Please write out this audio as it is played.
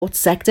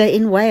sector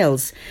in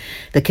Wales.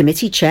 The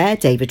committee chair,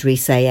 David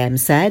Rhys-AM,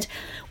 said,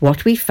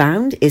 "What we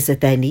found is that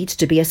there needs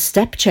to be a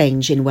step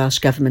change in Welsh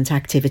Government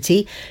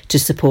activity to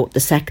support the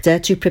sector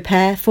to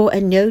prepare for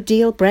a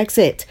no-deal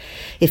Brexit.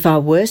 If our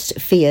worst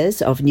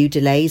fears of new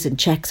delays and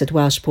checks at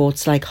Welsh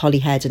ports like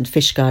Holyhead and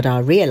Fishguard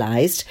are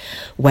realised,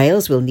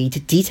 Wales will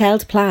need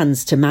detailed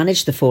plans to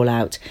manage the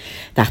fallout.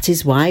 That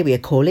is why we are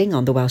calling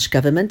on the Welsh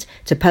Government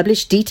to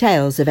publish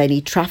details of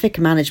any traffic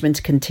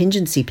management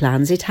contingency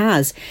plans it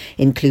has,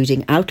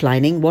 including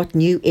outlining what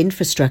new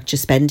infrastructure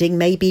spending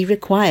may be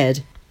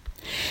required."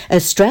 A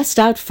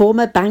stressed-out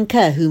former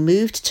banker who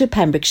moved to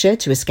Pembrokeshire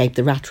to escape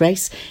the rat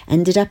race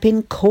ended up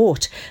in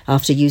court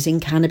after using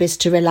cannabis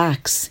to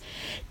relax.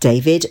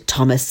 David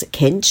Thomas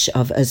Kinch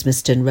of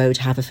Usmaston Road,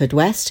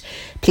 Haverfordwest,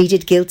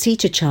 pleaded guilty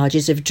to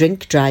charges of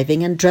drink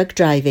driving and drug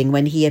driving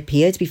when he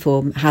appeared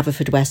before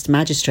Haverfordwest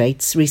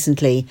magistrates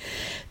recently.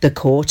 The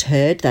court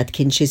heard that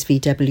Kinch's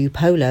VW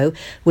Polo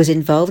was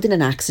involved in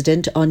an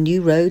accident on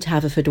New Road,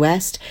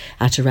 Haverfordwest,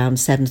 at around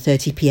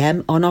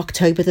 7:30pm on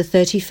October the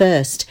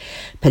 31st.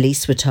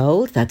 Police were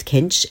told that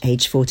Kinch,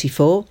 aged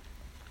 44,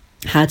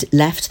 had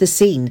left the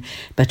scene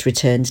but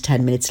returned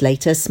 10 minutes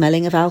later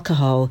smelling of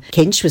alcohol.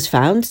 Kinch was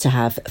found to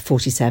have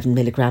 47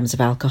 milligrams of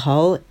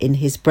alcohol in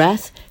his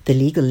breath, the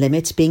legal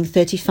limit being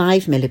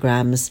 35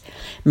 milligrams.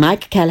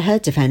 Mike Kelleher,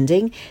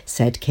 defending,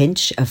 said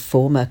Kinch, a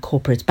former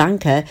corporate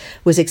banker,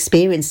 was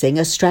experiencing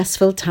a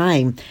stressful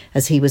time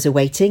as he was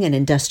awaiting an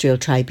industrial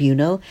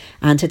tribunal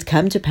and had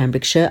come to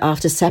Pembrokeshire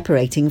after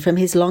separating from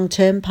his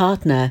long-term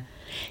partner.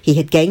 He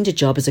had gained a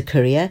job as a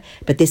courier,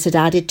 but this had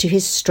added to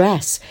his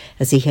stress,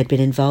 as he had been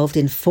involved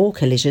in 4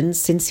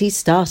 collisions since he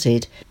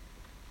started.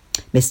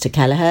 Mr.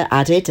 Kelleher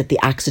added that the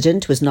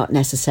accident was not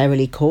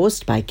necessarily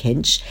caused by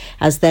Kinch,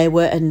 as there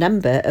were a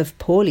number of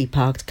poorly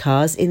parked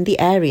cars in the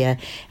area,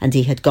 and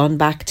he had gone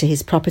back to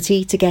his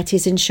property to get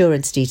his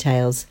insurance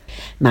details.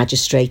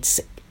 Magistrates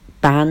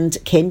banned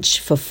Kinch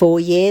for 4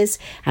 years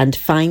and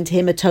fined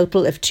him a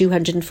total of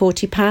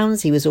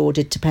 £240. He was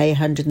ordered to pay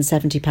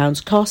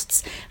 £170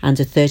 costs and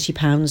a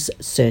 £30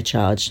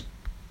 surcharge.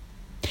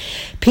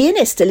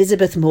 Pianist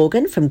Elizabeth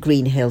Morgan from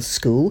Greenhill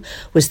School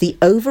was the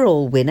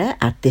overall winner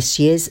at this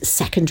year's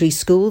secondary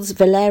school's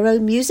Valero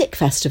Music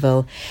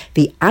Festival.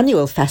 The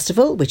annual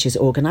festival, which is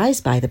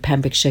organised by the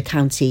Pembrokeshire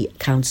County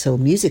Council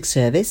Music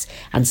Service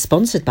and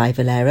sponsored by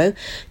Valero,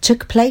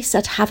 took place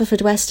at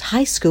Haverfordwest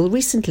High School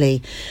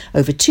recently.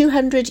 Over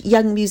 200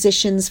 young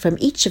musicians from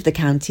each of the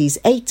county's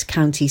 8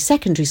 county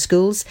secondary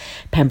schools,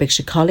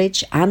 Pembrokeshire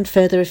College and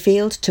further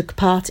afield, took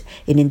part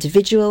in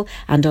individual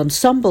and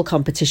ensemble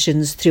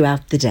competitions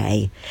throughout the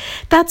day.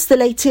 That's the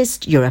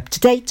latest. You're up to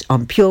date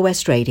on Pure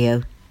West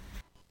Radio.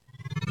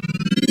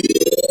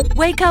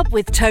 Wake up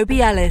with Toby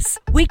Ellis.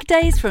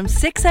 Weekdays from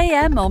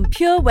 6am on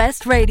Pure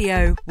West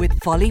Radio with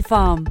Folly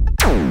Farm.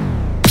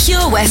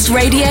 Pure West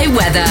Radio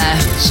weather.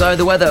 So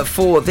the weather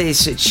for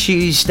this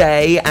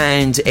Tuesday,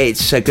 and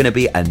it's going to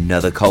be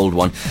another cold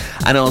one,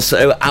 and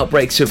also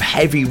outbreaks of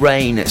heavy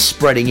rain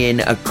spreading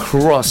in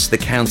across the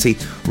county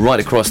right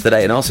across the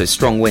day, and also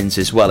strong winds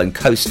as well and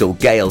coastal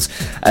gales.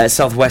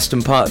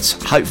 Southwestern parts,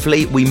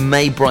 hopefully we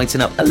may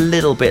brighten up a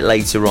little bit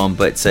later on,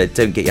 but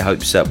don't get your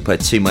hopes up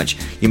too much.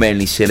 You may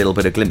only see a little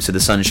bit of glimpse of the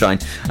sunshine.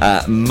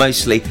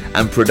 Mostly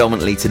and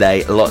predominantly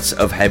today, lots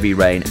of heavy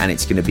rain, and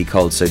it's going to be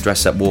cold, so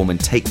dress up warm and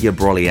take your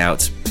brolly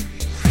out.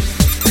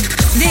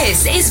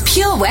 This is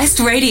Pure West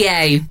Radio.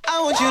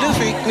 I want you to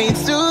freak me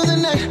through the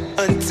night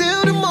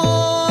until the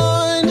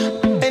morn,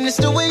 and it's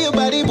the way your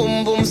body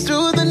boom booms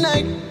through the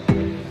night.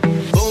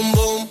 Boom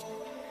boom.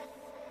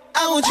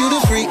 I want you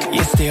to freak.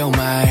 You steal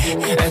my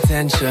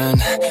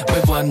attention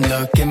with one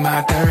look in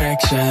my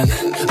direction.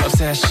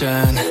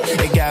 Obsession,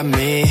 it got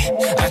me.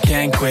 I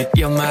can't quit.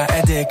 You're my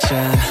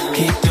addiction.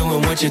 Keep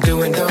doing what you're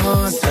doing,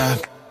 don't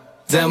stop.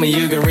 Tell me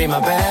you can read my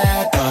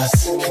bad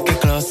thoughts.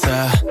 Get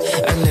closer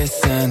and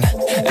listen.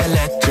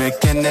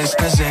 Electric in this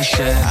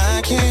position.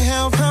 I can't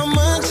help how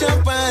much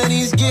our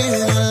bodies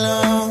get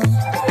along.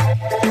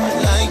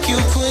 Like you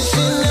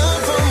pushing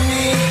up on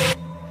me,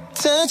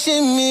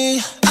 touching me.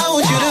 I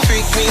want you to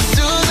freak me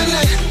through the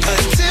night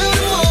until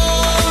the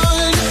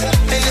morn.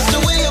 And it's the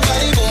way your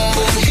body boom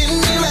boom hit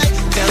me right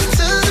down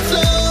to the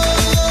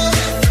floor.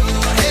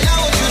 And I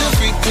want you to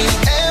freak me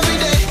every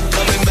day,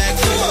 coming back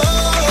for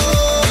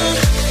more.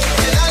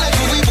 And I like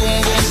when we boom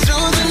boom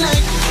through the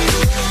night.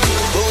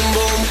 Boom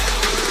boom.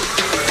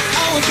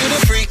 I want you to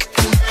freak.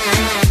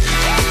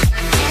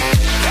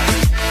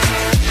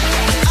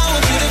 I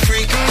want you to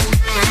freak.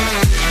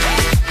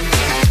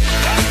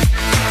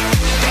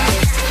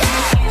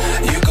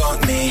 You got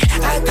me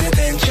at the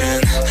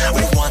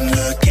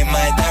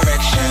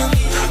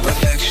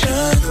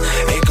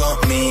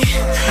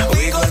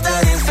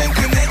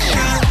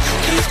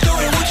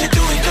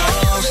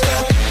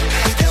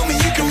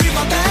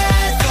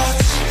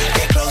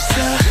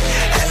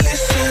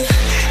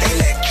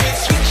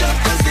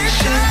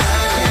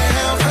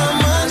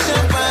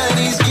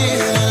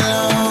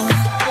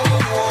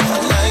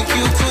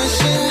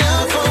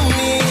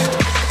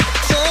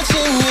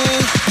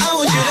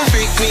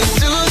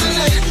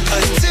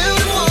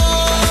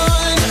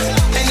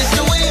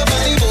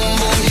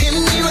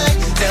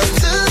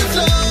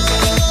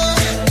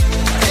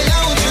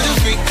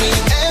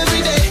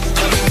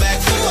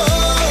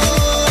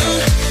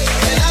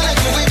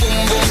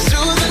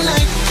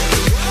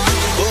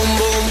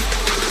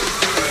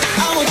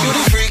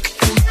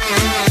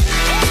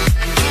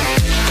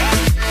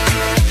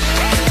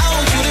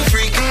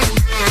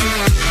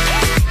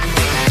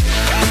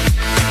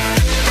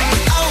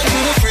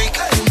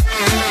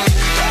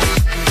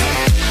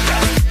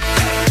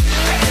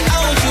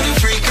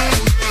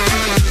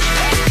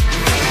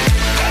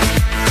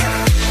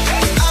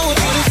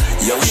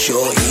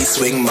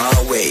swing my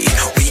way.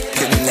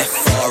 Weekend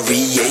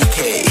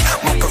F-R-E-A-K.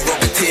 My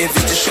prerogative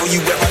is to show you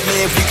where I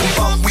live. We can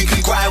bump, we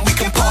can grind, we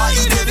can party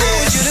to this. I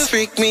want you to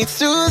freak me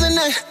through the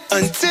night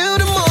until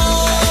the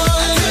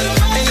morning.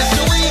 And it's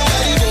the way your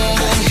body boom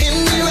boom hit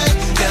me right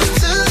down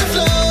to the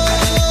floor.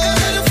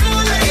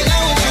 And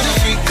I want you to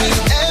freak me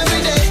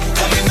every day,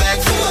 coming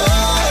back for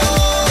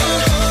more.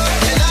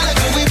 And I like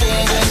when we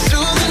boom boom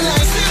through the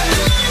night.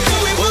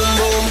 Boom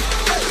boom.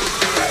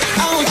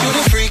 I want you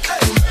to freak. I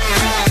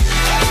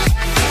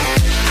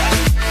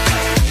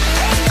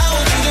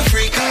want you to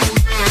freak. I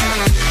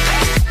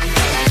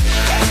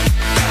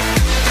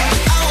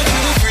want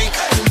you to freak.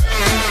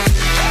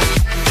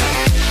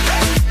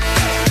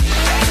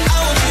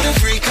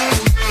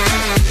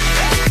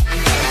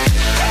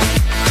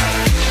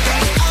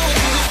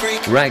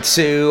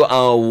 Ragsu,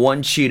 I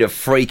Want You to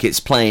Freak. It's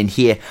playing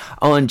here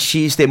on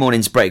Tuesday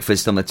morning's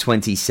breakfast on the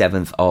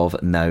 27th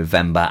of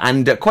November.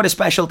 And quite a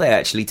special day,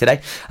 actually, today.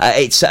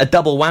 It's a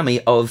double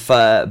whammy of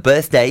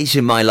birthdays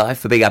in my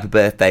life. A big happy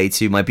birthday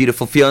to my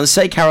beautiful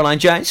fiancée, Caroline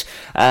Jones,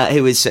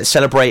 who is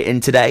celebrating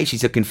today.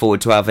 She's looking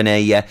forward to having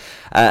a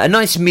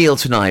nice meal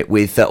tonight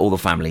with all the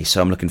family.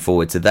 So I'm looking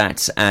forward to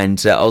that.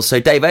 And also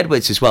Dave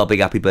Edwards as well. Big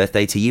happy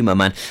birthday to you, my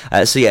man.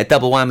 So yeah,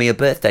 double whammy of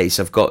birthdays.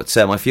 I've got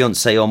my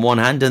fiancée on one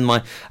hand and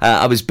my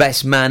I was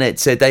best man at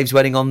Dave's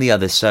wedding on the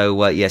other.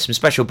 So yeah, some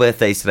special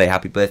birthdays today.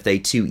 Happy birthday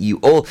to you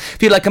all. If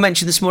you'd like a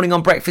mention this morning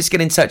on breakfast,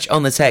 get in touch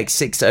on the text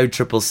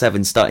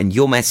 60777, starting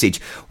your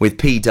message with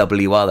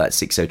PWR. That's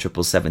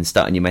 60777,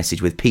 starting your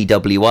message with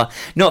PWR.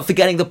 Not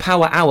forgetting the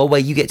Power Hour,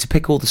 where you get to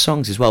pick all the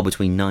songs as well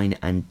between 9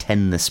 and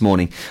 10 this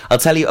morning. I'll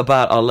tell you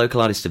about our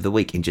local artist of the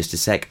week in just a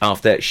sec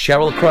after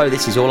Sheryl Crow.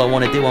 This is All I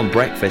Want to Do on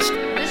breakfast.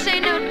 This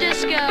ain't no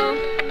disco.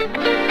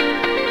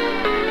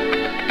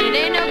 It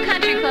ain't no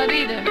country club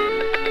either.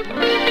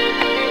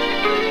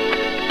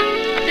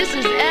 This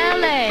is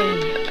LA.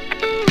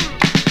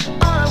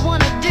 All I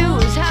wanna do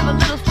is have a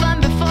little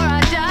fun before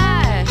I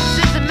die.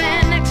 Sits a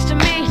man next to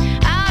me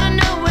out of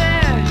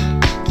nowhere.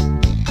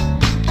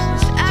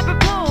 It's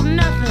apropos of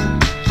nothing.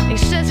 He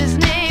says his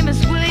name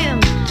is William.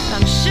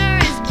 I'm sure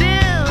he's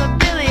Bill or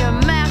Billy or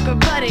Mac or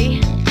Buddy.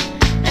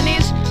 And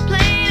he's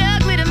playing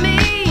ugly to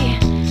me.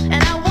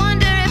 And I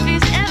wonder if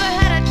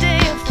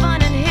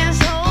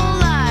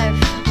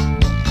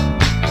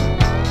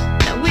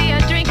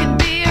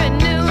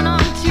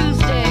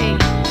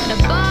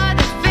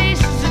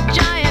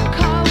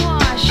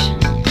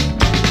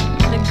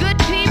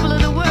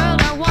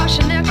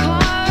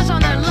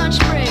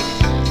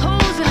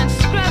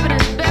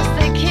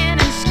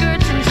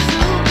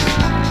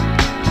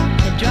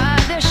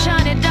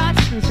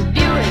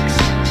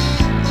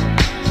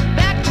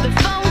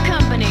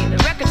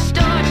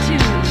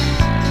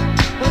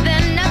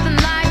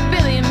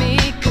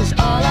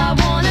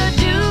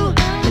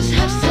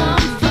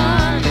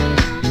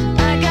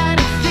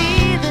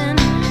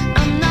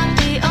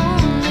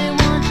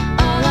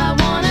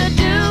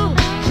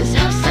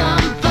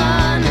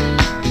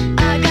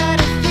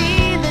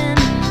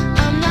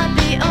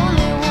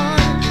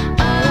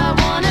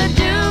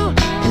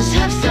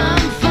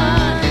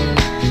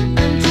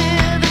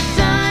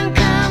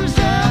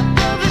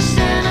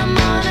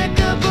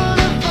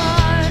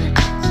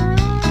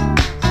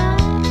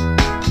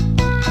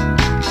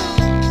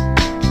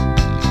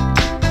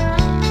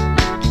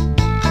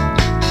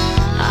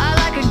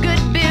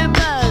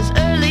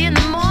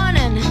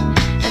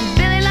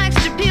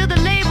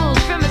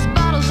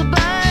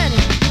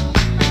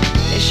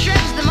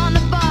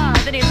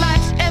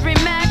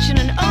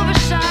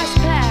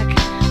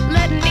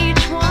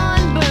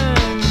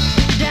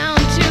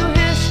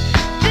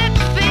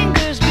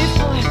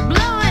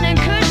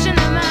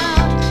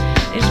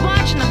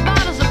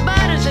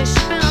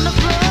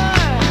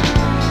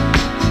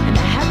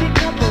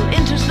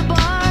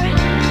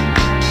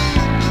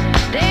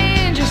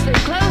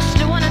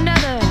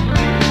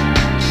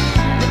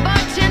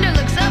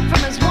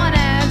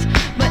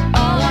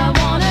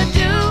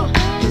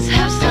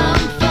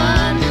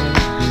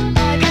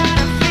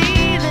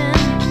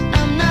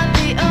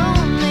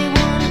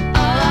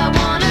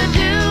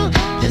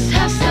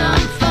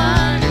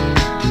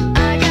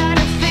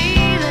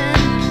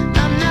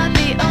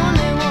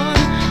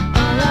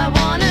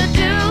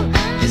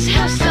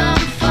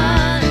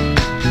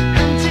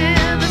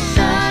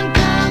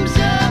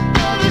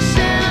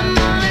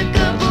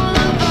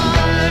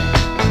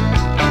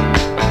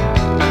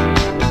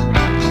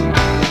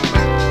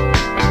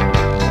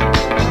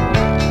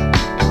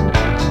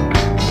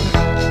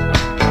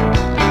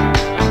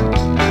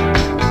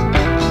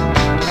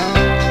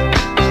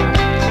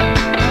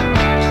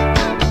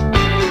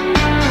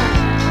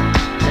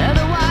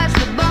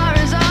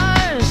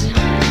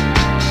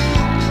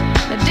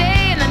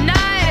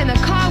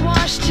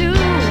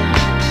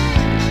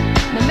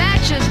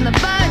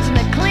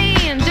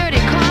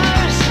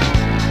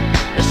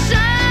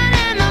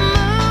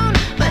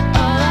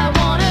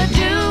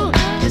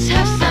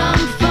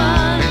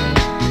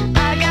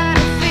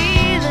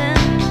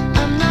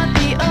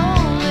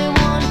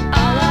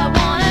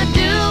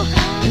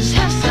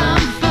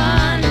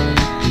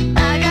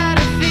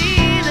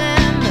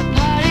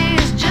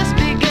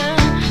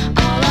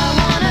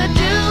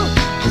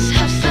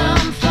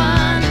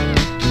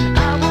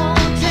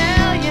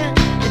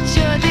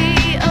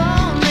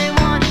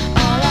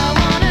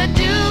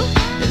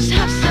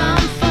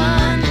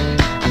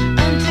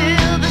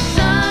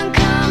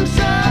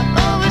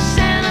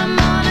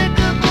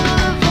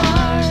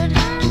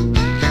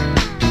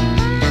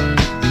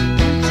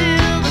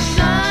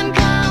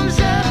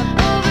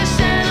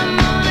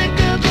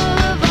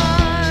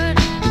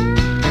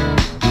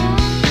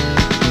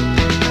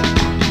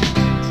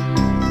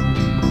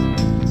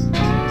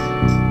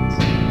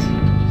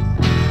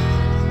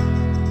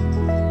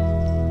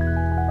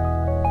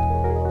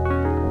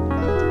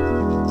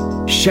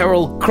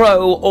Sheryl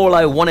Crow, All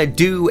I Wanna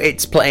Do.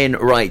 It's playing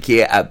right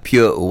here at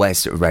Pure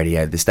West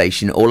Radio, the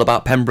station all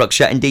about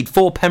Pembrokeshire, indeed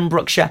for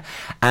Pembrokeshire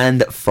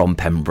and from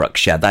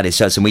Pembrokeshire. That is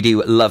us, and we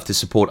do love to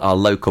support our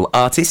local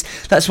artists.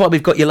 That's why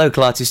we've got your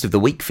Local Artist of the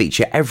Week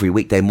feature every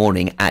weekday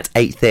morning at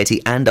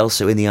 8:30 and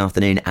also in the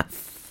afternoon at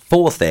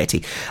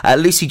 4:30.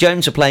 Lucy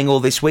Jones are playing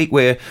all this week.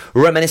 We're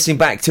reminiscing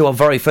back to our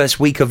very first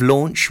week of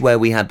launch where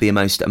we had the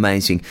most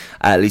amazing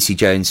Lucy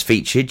Jones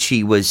featured.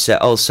 She was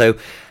also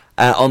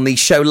on the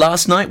show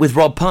last night with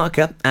Rob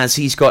Parker, as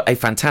he's got a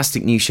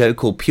fantastic new show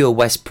called Pure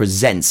West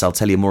Presents. I'll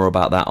tell you more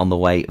about that on the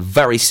way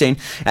very soon.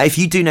 If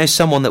you do know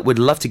someone that would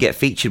love to get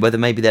featured, whether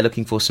maybe they're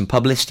looking for some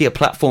publicity, a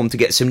platform to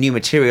get some new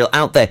material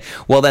out there,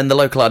 well then the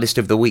Local Artist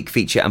of the Week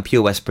feature and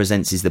Pure West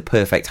Presents is the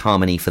perfect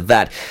harmony for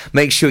that.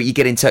 Make sure you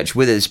get in touch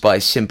with us by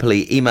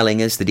simply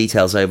emailing us the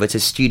details over to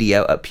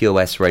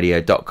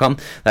studio@purewestradio.com.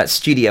 That's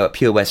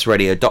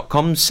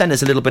studio@purewestradio.com. Send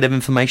us a little bit of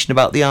information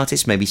about the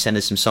artist, maybe send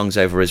us some songs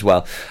over as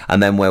well,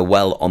 and then we're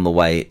well on the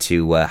way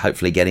to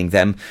hopefully getting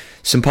them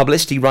some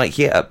publicity right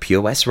here at Pure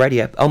West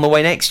Radio. On the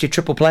way next, your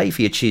triple play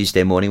for your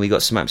Tuesday morning. We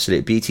got some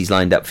absolute beauties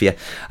lined up for you.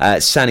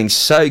 Sounding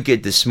so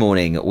good this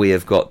morning. We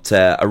have got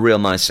a real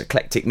nice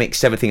eclectic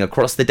mix, everything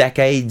across the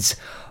decades.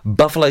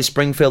 Buffalo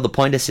Springfield, the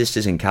Pointer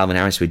Sisters, and Calvin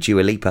Harris with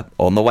Dua Lipa.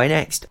 On the way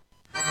next.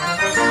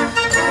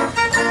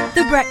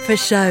 The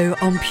Breakfast Show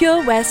on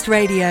Pure West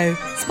Radio,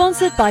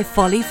 sponsored by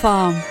Folly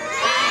Farm.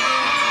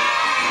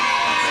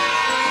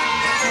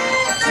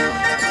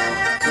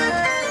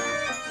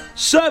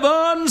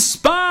 Seven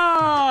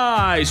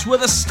Spice, where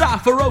the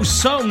staff are oh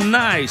so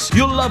nice.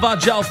 You'll love our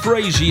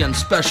jalfrezi and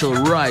special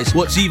rice.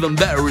 What's even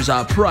better is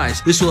our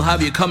price. This will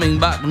have you coming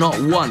back not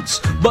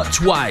once, but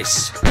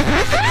twice.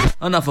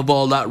 Enough of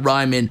all that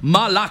rhyming.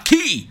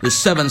 Malaki! The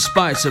Seven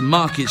Spice of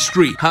Market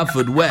Street,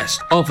 Haverfordwest,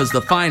 offers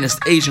the finest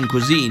Asian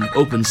cuisine,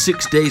 open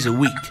 6 days a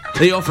week.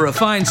 They offer a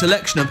fine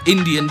selection of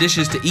Indian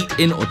dishes to eat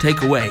in or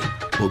take away.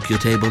 Book your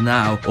table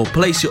now or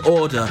place your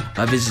order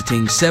by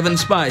visiting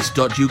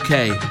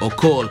 7spice.uk or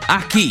call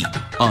Aki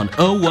on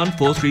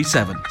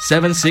 01437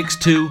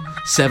 762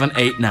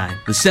 789.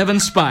 The 7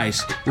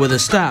 Spice, where the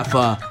staff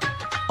are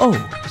oh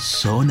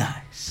so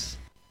nice.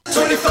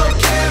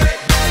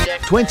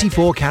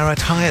 24 Carat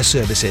Hire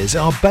Services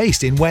are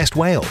based in West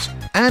Wales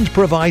and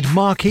provide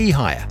marquee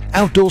hire,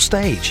 outdoor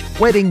stage,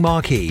 wedding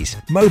marquees,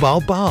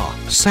 mobile bar,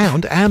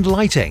 sound and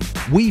lighting.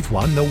 We've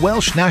won the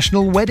Welsh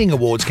National Wedding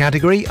Awards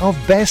category of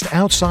Best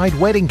Outside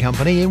Wedding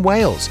Company in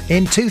Wales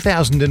in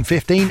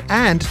 2015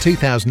 and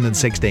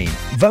 2016,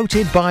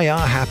 voted by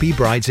our happy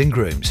brides and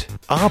grooms.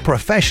 Our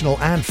professional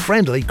and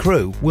friendly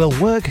crew will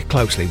work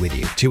closely with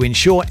you to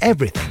ensure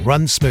everything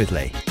runs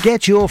smoothly.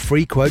 Get your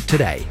free quote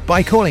today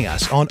by calling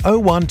us on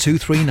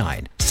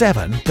 01239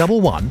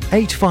 711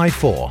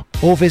 854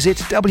 or visit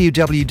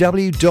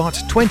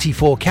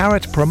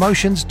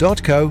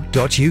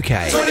www.24caratpromotions.co.uk.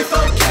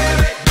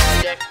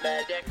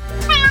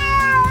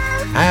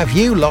 Have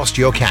you lost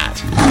your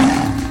cat?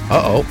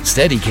 Uh-oh,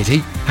 steady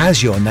kitty.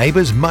 Has your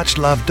neighbour's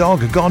much-loved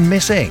dog gone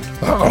missing?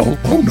 Uh-oh,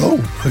 oh no.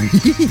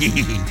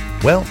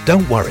 Well,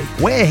 don't worry,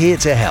 we're here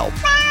to help.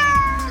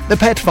 The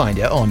Pet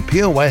Finder on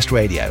Pure West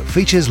Radio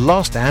features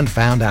lost and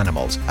found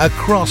animals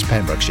across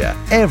Pembrokeshire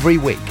every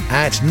week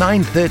at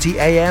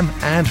 9:30am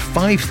and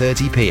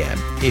 5:30pm.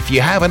 If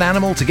you have an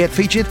animal to get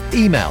featured,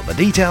 email the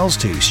details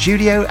to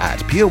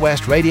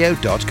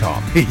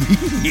studio@purewestradio.com.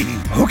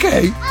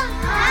 Okay.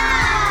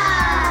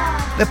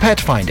 The Pet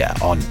Finder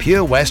on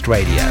Pure West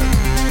Radio.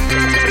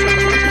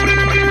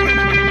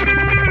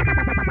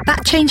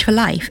 That Change for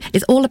Life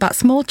is all about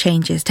small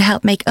changes to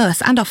help make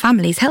us and our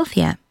families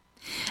healthier.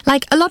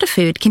 Like, a lot of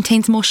food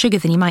contains more sugar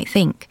than you might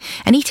think,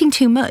 and eating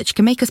too much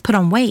can make us put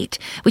on weight,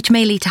 which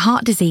may lead to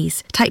heart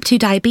disease, type 2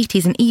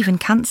 diabetes and even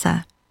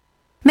cancer.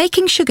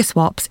 Making sugar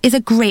swaps is a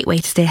great way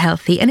to stay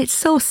healthy, and it's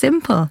so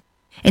simple.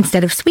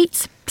 Instead of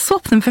sweets,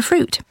 swap them for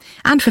fruit.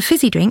 And for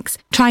fizzy drinks,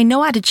 try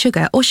no added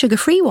sugar or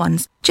sugar-free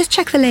ones. Just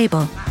check the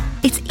label.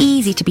 It's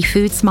easy to be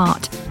food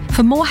smart.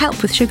 For more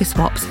help with sugar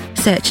swaps,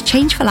 search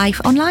Change for Life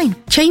online.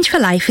 Change for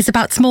Life is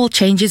about small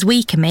changes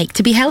we can make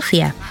to be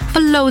healthier. For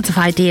loads of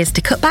ideas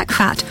to cut back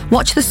fat,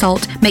 watch the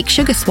salt, make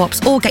sugar swaps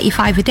or get you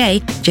 5 a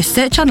day, just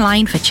search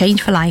online for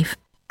Change for Life.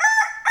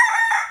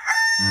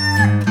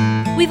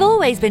 We've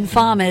always been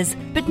farmers,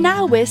 but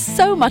now we're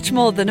so much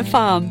more than a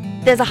farm.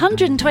 There's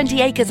 120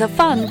 acres of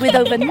fun with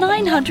over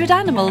 900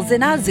 animals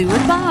in our zoo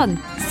and barn.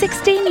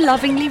 16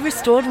 lovingly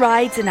restored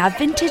rides in our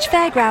vintage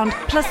fairground,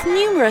 plus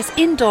numerous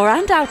indoor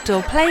and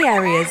outdoor play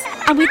areas.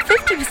 And with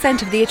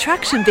 50% of the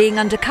attraction being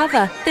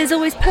undercover, there's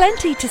always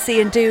plenty to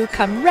see and do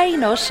come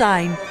rain or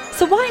shine.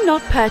 So why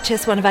not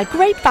purchase one of our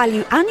great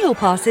value annual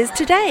passes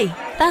today?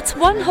 That's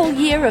 1 whole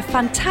year of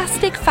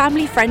fantastic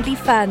family-friendly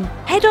fun.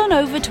 Head on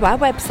over to our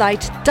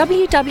website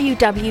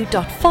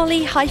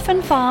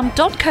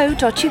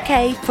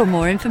www.folly-farm.co.uk for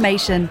more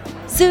information.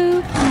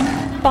 Zoo,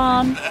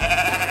 barn,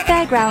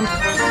 fairground,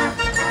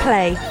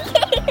 play.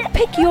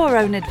 Pick your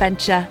own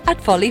adventure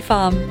at Folly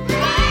Farm.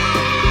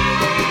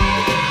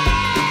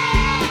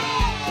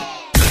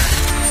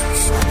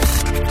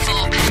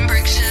 For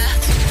Pembrokeshire,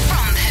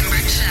 from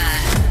Pembrokeshire.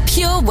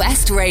 Pure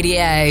West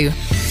Radio.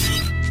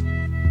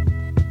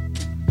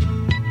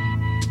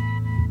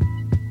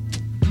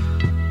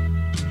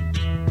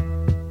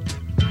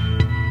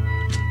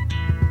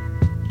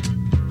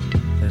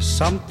 There's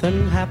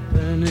something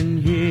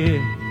happening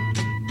here,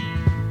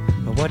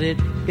 but what it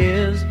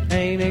is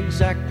ain't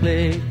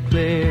exactly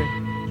clear.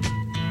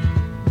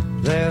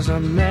 There's a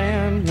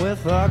man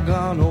with a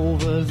gun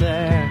over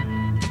there,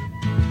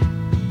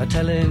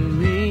 telling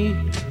me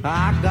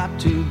I got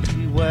to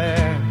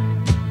beware.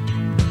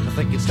 I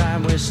think it's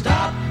time we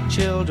stop.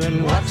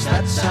 Children, what's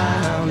that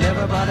sound?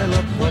 Everybody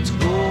look what's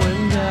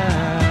going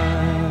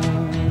down.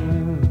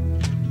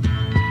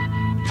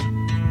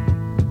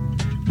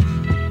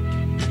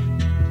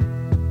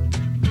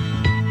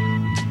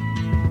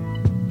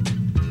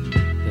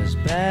 There's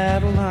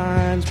battle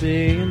lines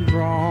being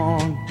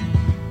drawn.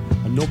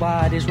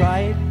 Nobody's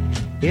right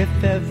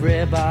if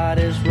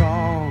everybody's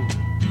wrong.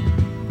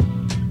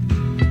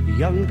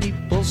 Young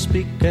people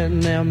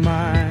speaking their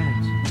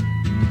minds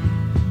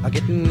are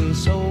getting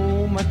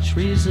so much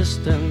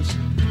resistance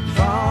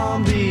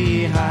from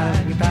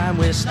behind. Time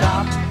we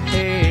stop.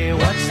 Hey,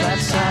 what's that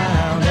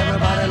sound?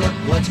 Everybody look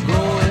what's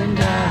going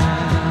down.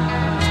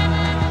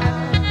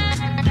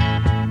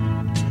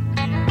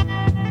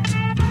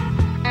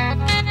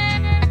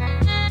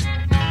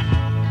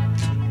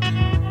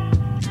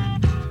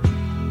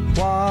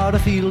 What a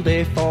field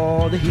day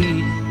for the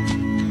heat.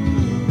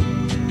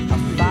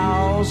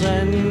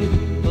 1,000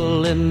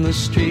 people in the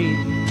street,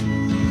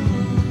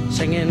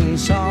 singing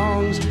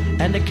songs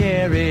and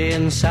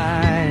carrying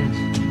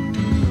signs,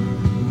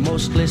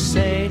 mostly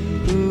say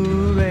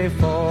hooray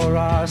for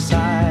our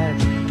side.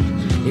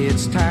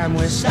 It's time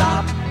we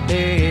stop.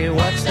 Hey,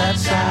 what's that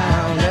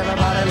sound?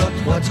 Everybody look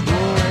what's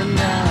going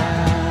down.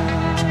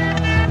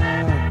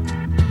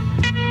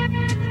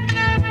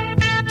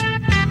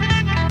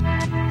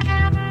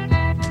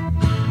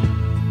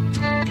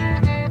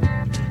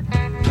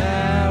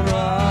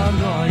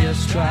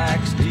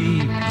 Strikes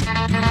deep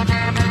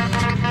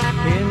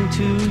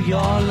into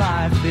your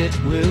life, it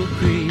will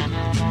creep.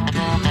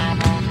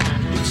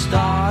 It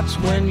starts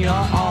when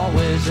you're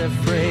always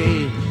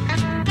afraid.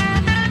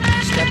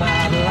 Step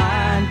out of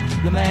line,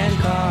 the man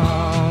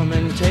come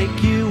and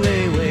take you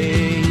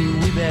away.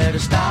 We better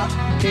stop.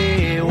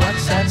 Hey,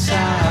 what's that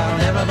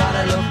sound?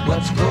 Everybody look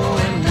what's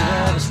going. We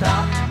better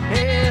stop.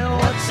 Hey,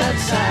 what's that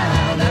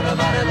sound?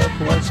 Everybody look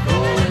what's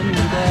going.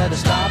 We better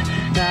stop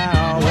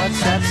now. What's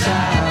that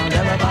sound?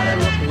 Everybody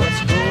look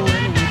what's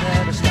going. We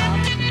better stop.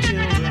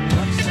 Children,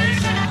 what's that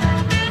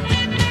sound?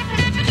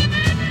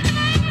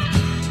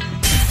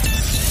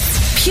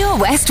 Pure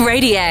West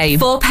Radio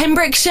for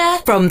Pembrokeshire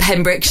from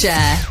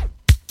Pembrokeshire.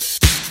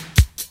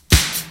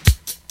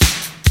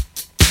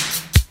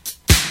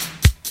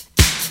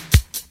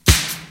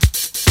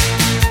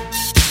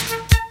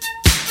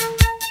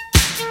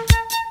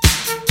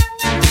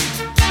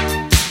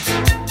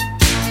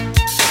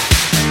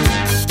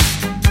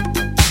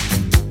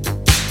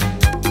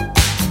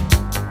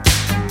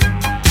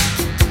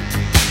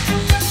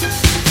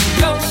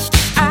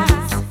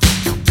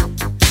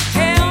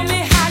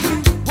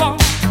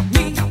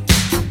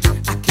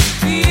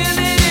 Feel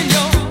it in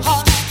your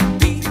heart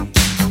beat.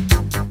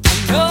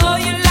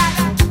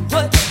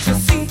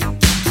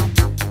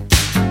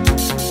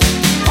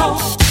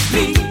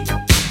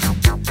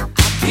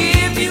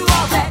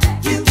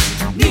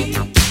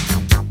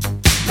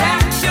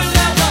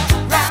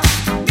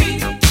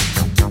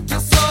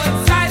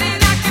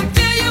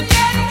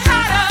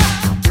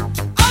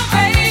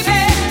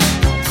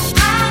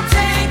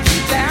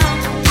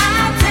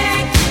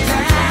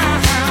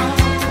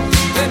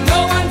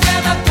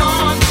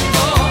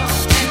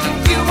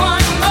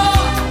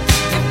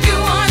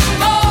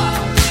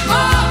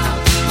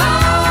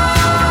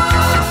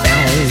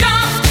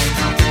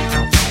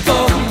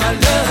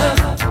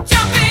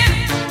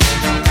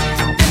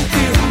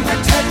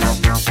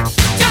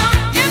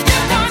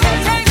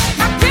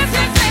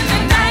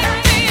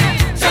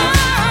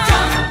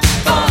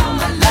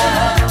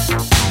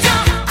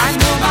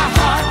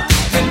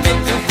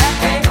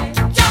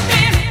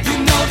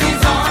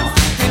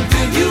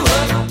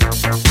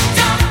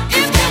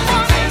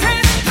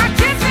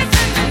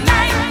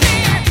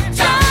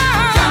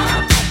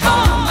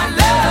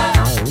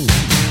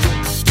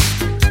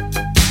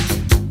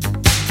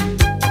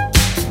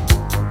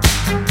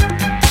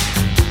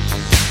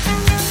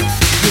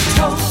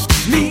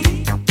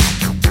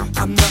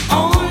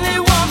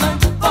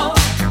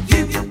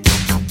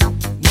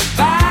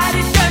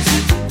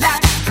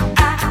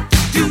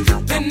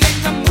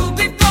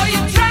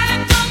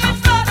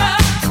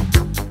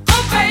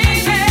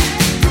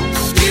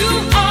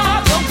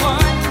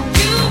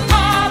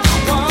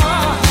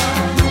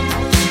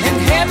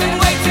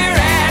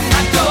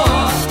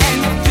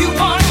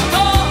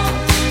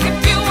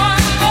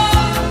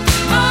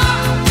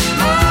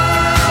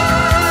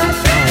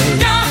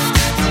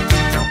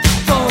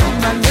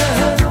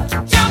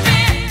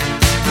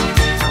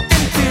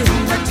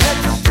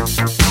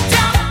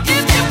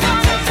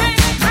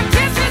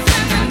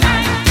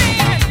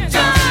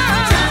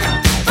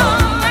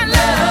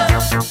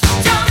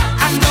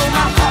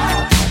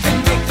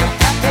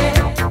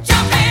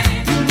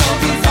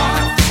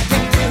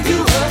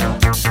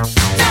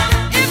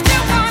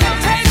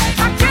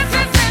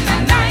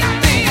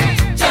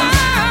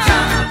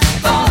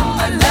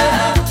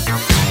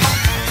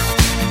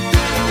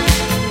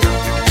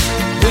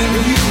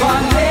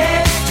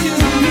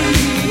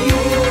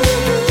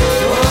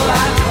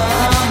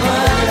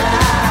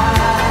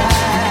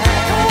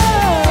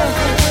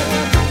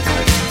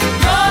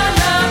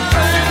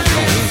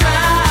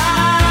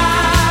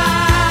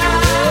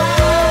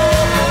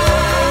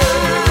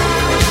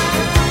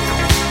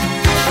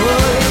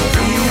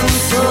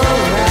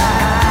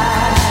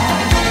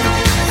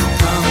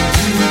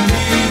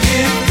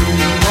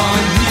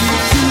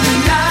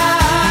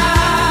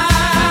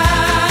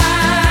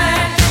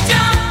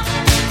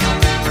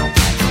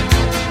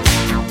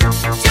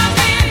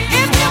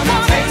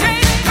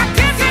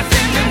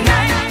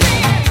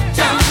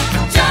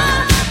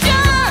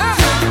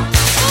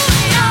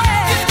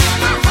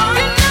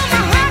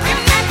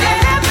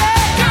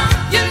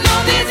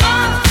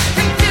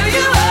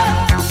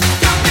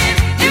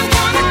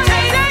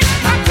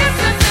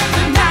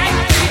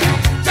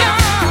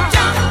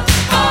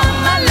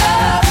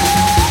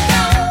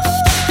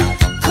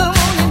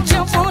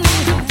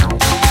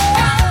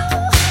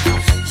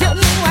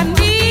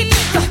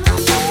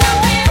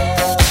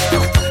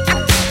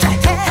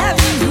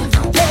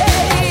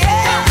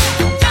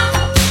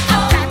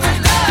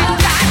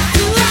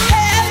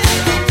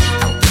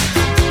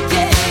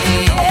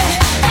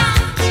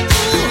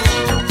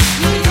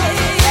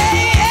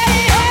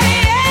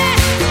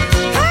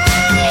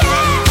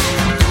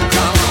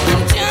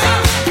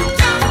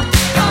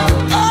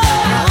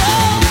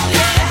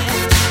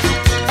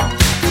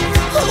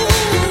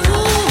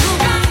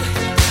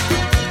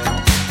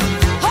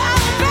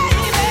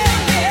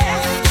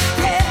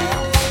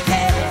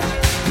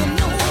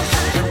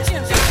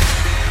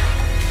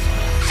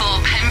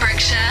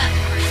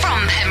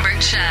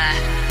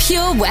 Pembrokeshire.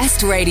 Pure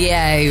West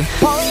Radio.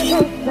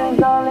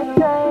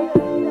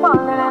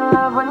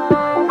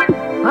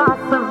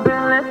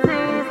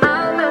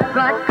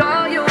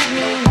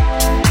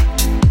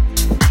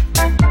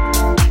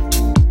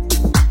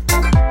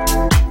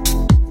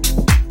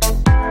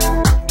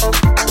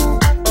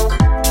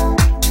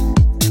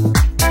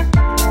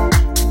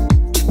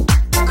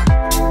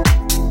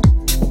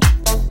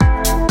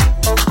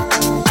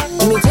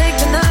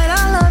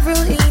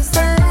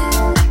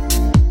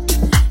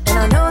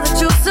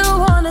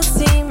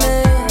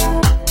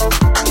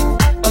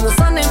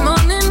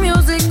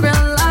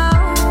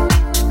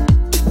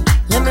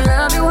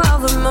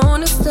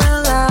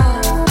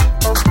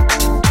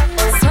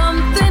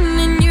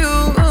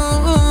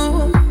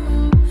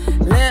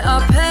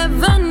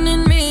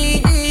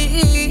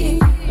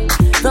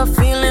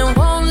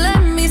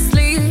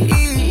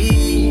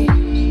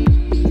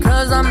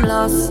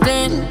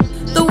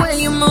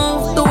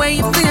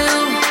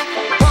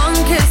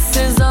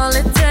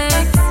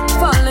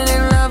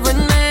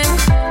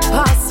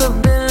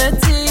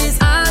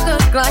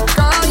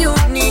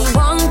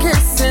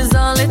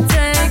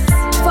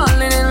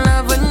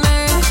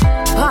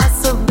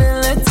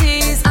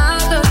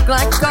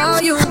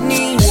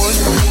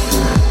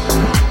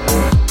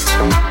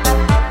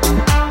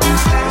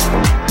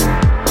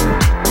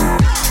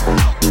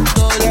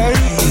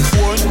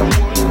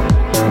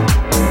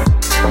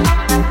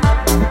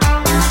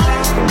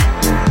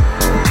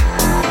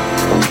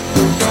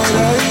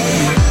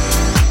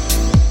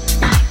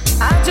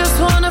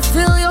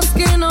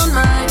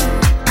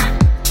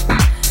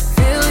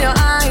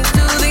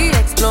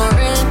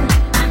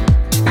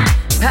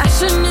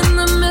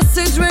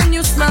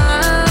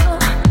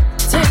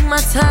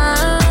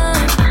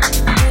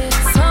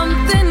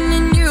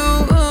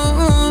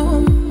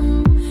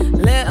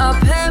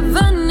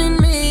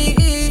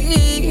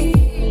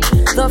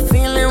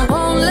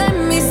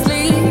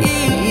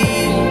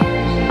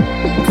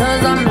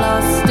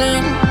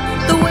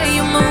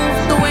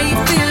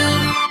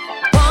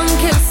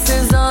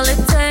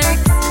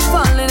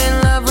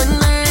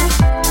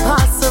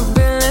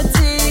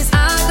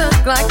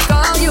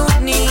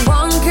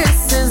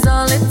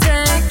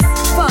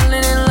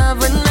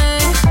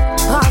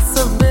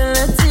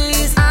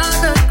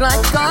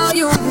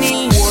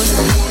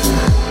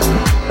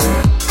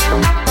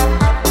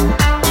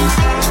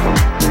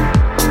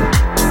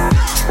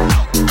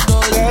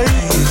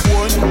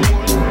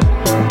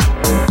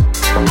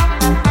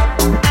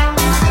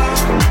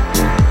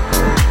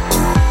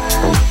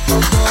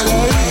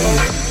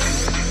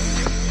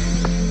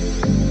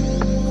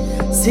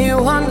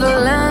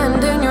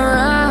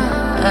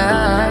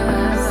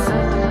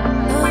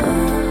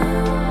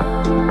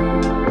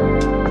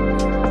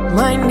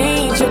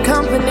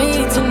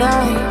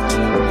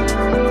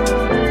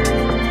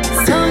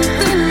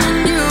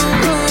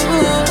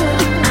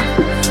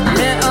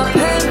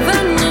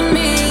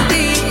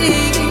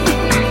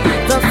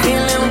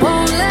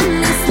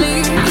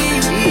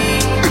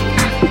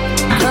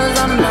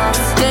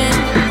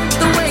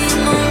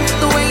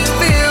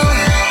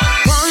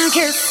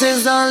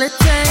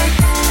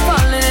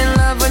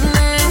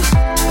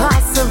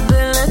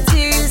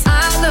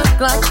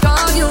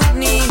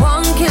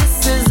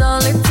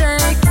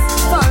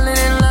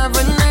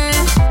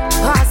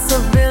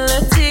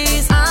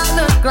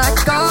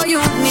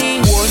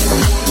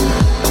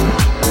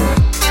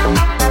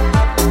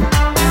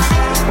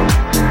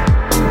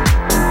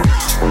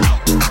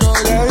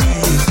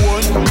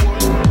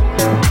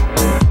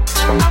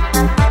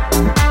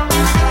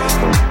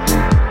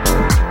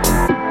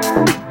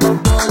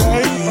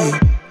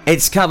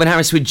 It's Calvin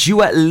Harris with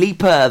Dua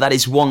Lipa. That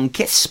is One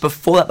Kiss.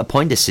 Before that, the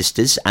Pointer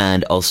Sisters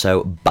and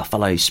also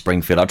Buffalo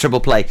Springfield. Our triple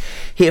play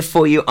here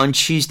for you on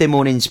Tuesday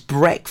morning's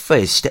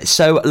breakfast.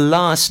 So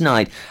last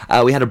night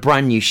we had a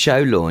brand new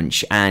show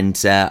launch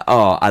and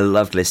I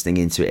loved listening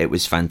into it. It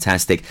was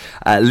fantastic.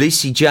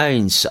 Lucy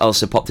Jones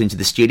also popped into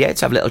the studio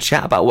to have a little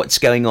chat about what's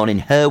going on in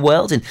her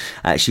world, and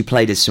she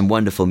played us some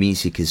wonderful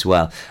music as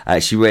well.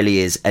 She really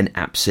is an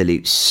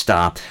absolute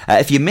star.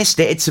 If you missed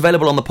it, it's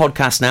available on the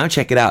podcast now.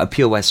 Check it out at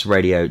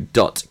purewestradio.com.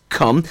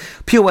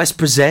 Pure West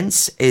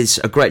Presents is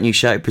a great new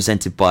show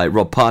presented by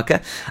Rob Parker,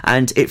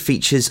 and it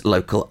features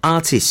local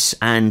artists,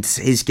 and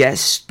his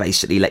guests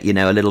basically let you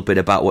know a little bit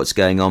about what's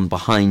going on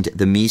behind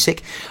the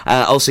music.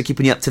 Also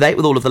keeping you up to date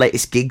with all of the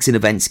latest gigs and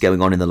events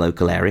going on in the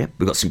local area.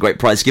 We've got some great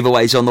prize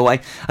giveaways on the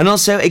way, and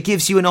also it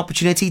gives you an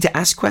opportunity to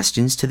ask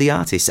questions to the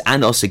artists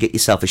and also get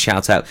yourself a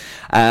shout out,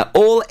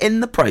 all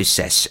in the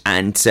process.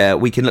 And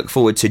we can look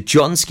forward to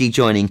John Ski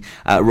joining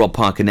Rob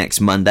Parker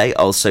next Monday,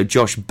 also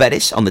Josh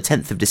Bettis on the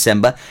 10th of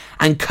December,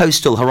 and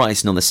Coastal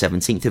Horizon on the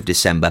 17th of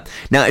December.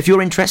 Now, if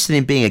you're interested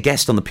in being a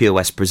guest on the Pure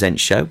West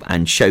Presents show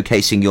and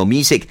showcasing your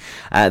music,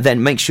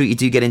 then make sure you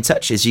do get in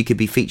touch, as you could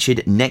be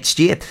featured next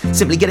year.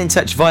 Simply get in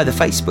touch via the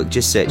Facebook,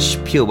 just search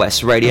Pure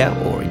West Radio,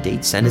 or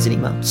indeed send us an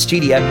email,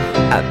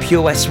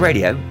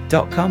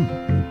 studio@purewestradio.com.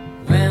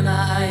 When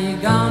are you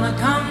gonna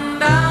come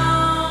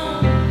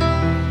down?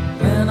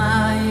 When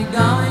are you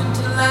going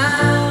to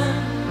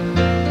land?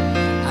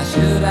 I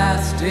should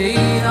have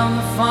stayed on the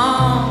the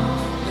phone.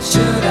 I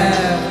should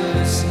have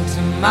listened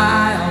to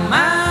my own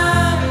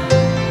mind.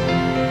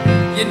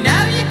 You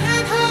know you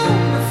can't hold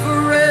me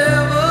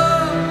forever.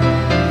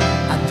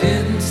 I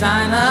didn't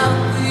sign up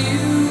for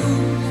you.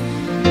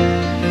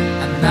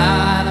 I'm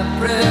not a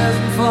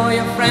present for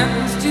your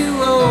friends to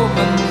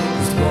open.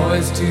 This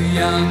boy's too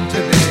young to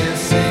be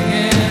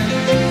singing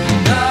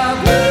the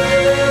blues.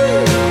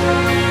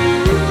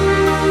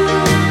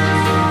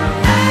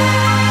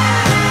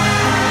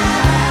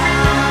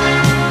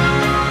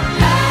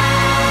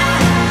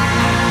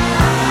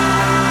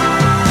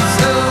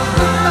 So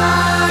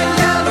goodbye,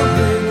 yellow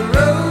brick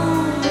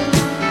road,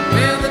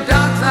 where the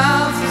dogs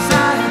of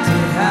society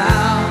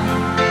howl.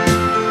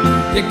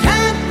 You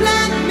can't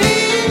plant me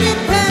in your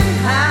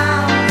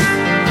penthouse.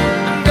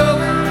 I'm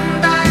going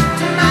back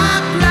to my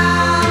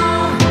plow,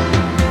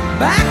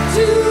 back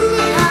to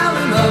the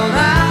howling old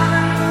out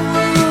in the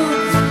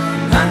woods,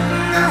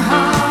 hunting the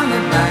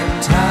hornet-back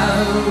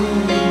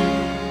toad.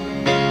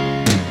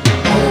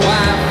 Oh,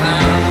 I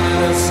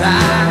found a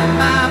side of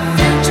my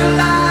future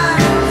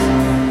lies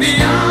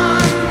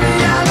beyond the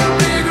yellow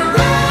brick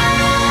road.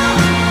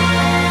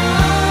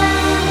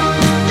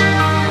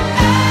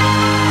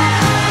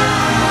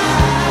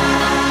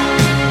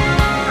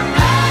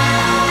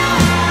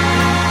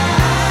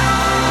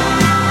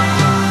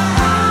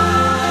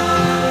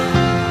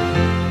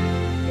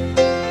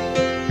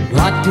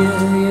 What do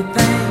you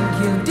think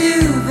you'll do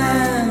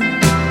then?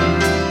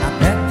 I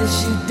bet they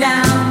shoot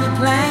down the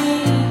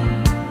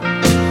plane.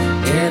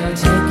 It'll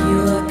take you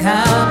a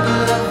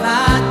couple of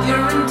hot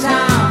urine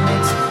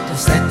tonics to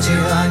set you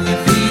on your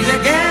feet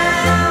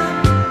again.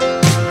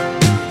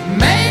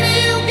 Maybe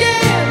you'll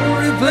get a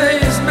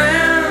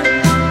replacement.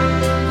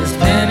 There's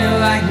plenty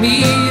like me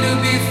to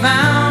be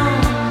found.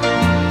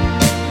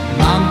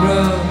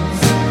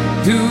 Mongrels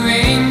who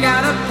ain't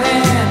got a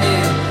penny,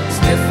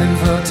 sniffing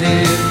for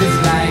tidbits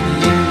like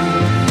you.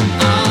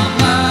 On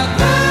the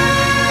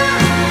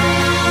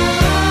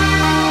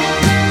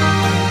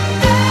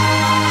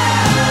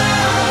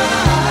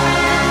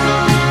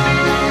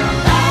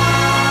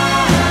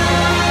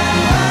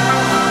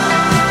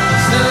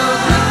So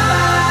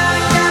goodbye,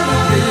 yellow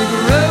brick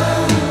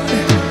road,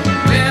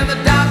 where the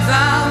dogs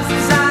of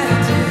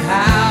society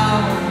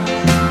howl.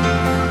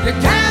 You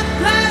can't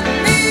plant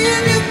me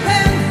in your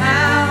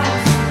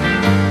penthouse.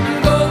 I'm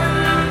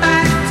going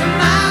back to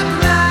my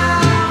plow,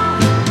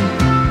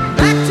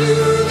 back to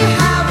the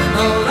howling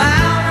old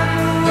out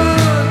in the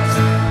woods,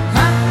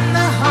 hunting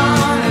the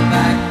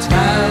hornet-back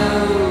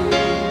toad.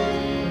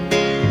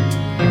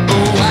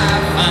 Oh, I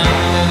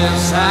found a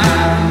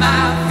side of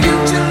my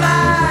future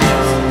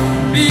lies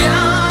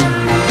beyond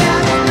the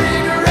yellow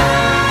brick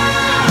road.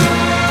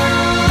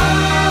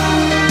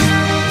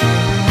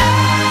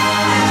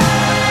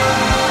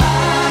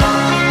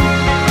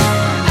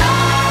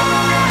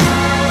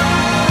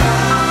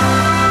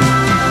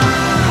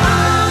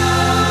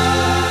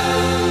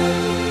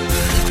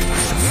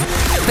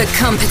 For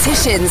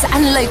competitions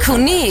and local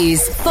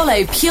news,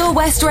 follow Pure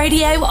West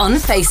Radio on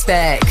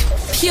Facebook.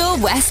 Pure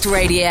West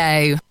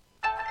Radio.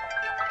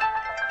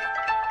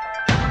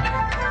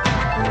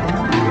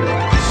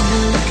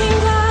 Looking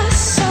glass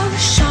so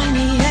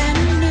shiny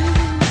and new.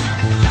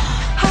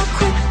 How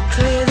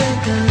quickly the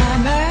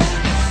glamour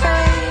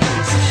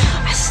fades.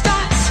 I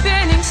start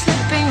spinning,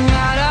 slipping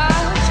out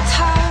of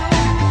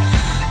time.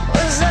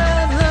 Was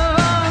that the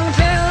wrong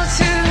pill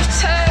to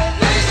take?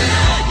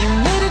 You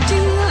made a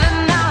deal and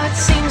now it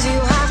seems you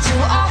have to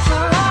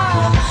offer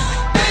up.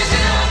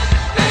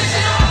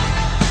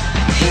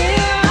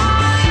 Here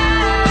I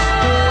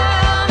am.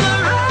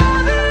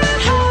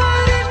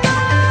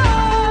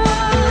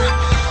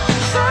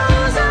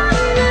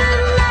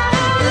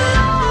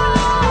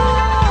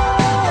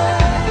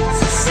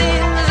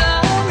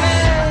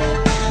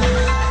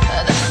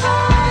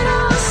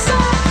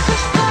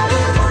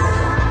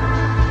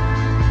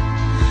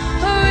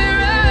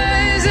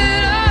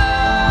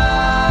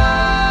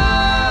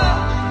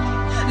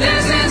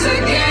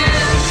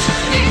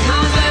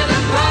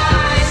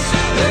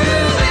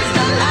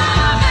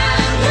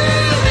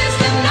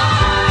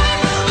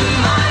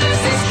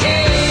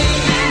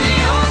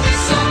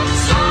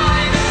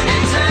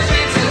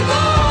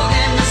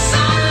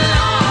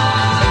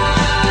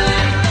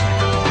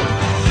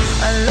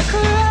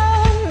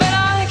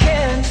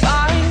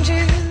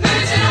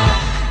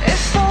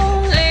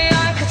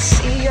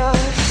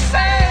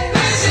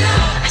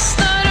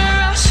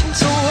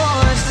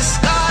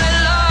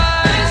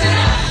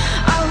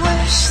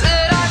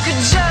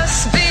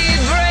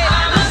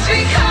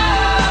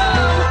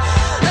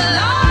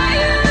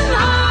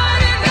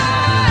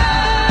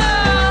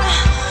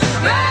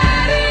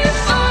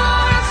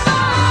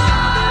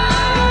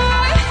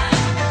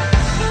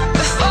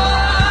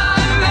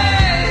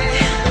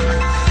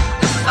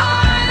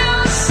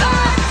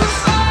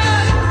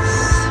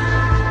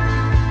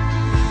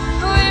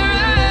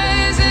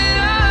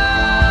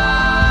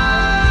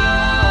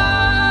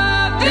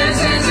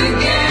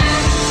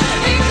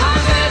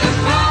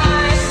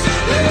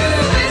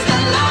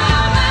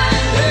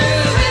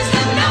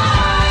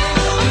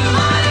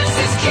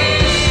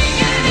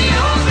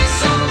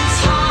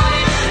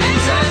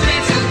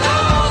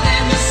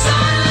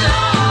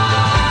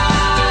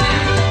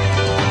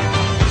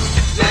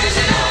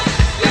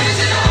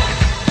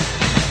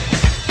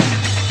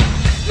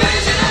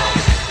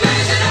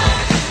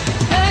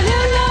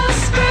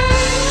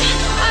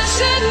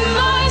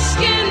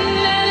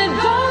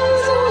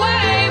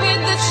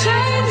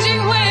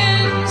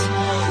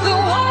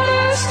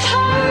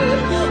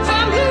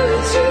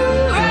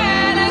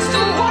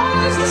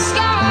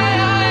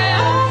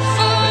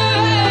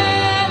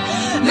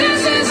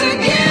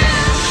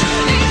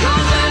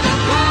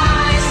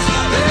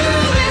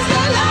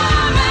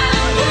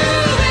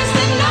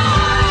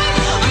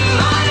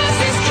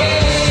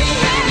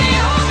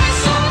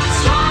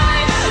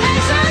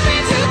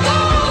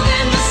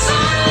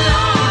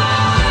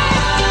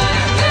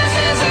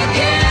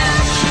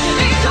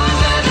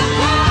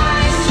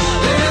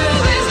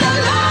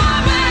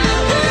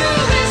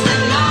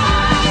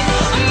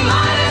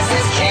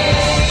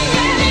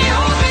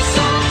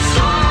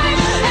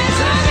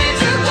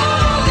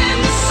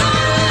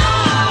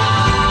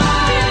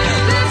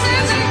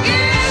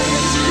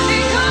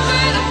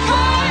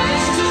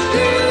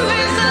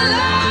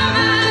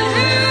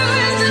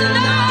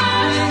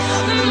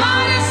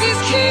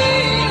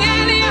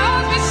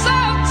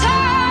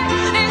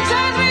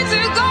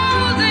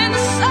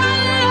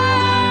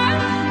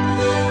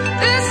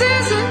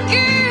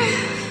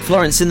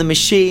 Florence and the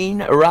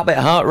Machine, Rabbit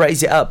Heart,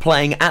 Raise It Up,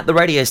 playing at the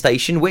radio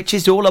station, which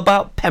is all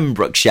about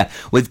Pembrokeshire.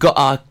 We've got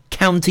our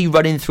county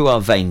running through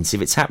our veins.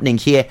 If it's happening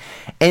here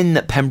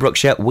in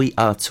Pembrokeshire, we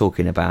are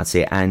talking about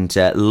it, and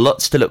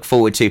lots to look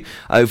forward to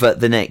over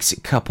the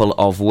next couple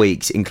of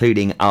weeks,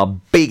 including our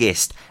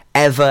biggest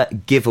ever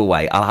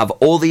giveaway. I'll have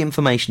all the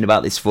information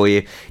about this for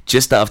you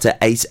just after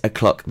 8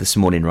 o'clock this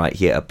morning right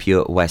here at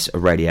Pure West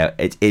Radio.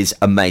 It is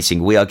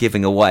amazing. We are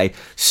giving away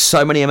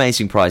so many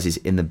amazing prizes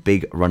in the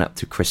big run up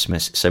to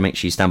Christmas, so make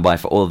sure you stand by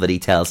for all of the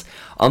details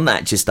on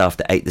that just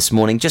after 8 this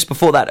morning. Just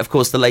before that, of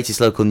course, the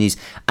latest local news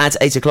at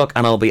 8 o'clock,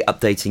 and I'll be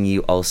updating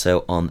you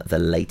also on the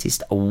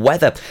latest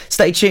weather.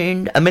 Stay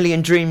tuned. A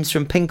Million Dreams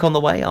from Pink on the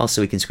way,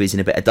 also we can squeeze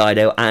in a bit of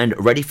Dido and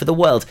Ready for the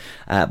World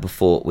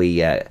before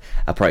we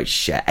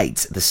approach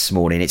 8 this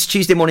morning. It's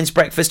Tuesday morning's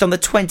breakfast on the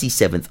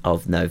 27th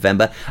of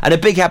November, and a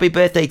big happy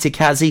birthday to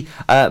Kazi,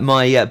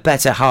 my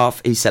better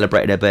half, who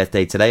celebrated her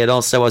birthday today, and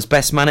also I was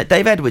best man at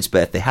Dave Edwards'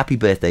 birthday. Happy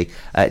birthday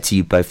to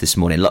you both this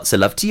morning. Lots of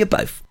love to you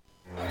both.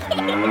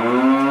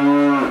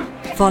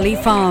 Folly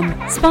Farm,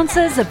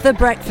 sponsors of The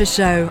Breakfast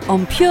Show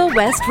on Pure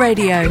West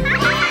Radio.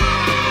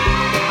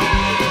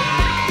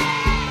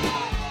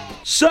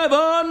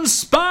 7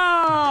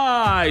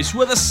 Spice,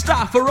 where the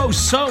staff are oh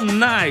so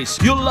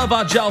nice. You'll love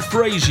our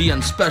jalfrezi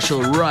and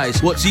special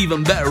rice. What's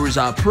even better is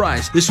our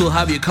price. This will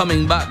have you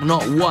coming back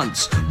not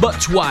once,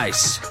 but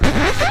twice.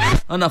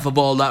 Enough of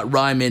all that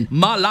rhyming.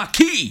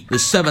 Malaki! The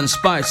 7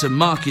 Spice of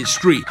Market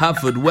Street,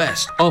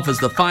 Haverfordwest, offers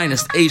the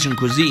finest Asian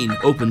cuisine,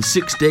 open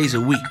 6 days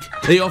a week.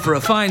 They offer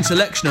a fine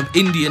selection of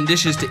Indian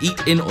dishes to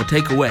eat in or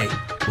take away.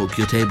 Book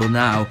your table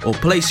now or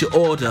place your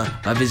order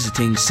by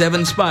visiting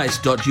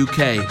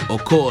 7spice.uk or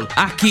call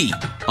Aki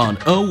on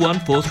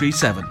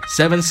 01437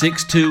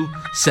 762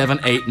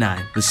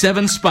 789. The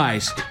 7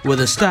 Spice, where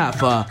the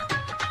staff are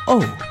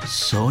oh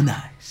so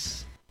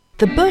nice.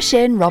 The Bush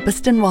Inn,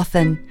 Robertson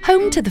Wathen,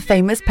 home to the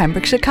famous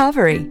Pembrokeshire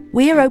Carvery.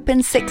 We are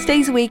open 6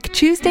 days a week,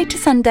 Tuesday to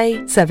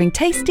Sunday, serving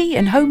tasty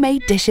and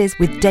homemade dishes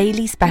with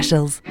daily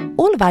specials.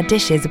 All of our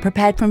dishes are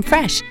prepared from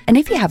fresh, and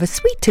if you have a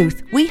sweet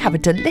tooth, we have a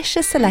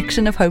delicious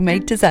selection of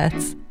homemade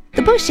desserts.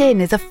 The Bush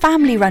Inn is a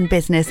family-run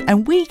business,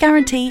 and we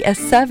guarantee a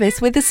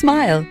service with a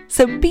smile.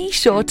 So be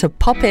sure to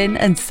pop in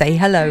and say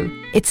hello.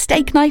 It's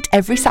steak night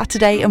every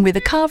Saturday and with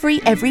a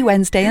carvery every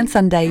Wednesday and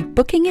Sunday.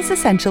 Booking is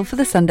essential for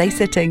the Sunday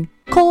sitting.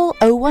 Call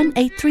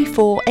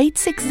 01834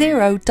 860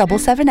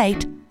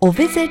 778 or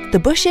visit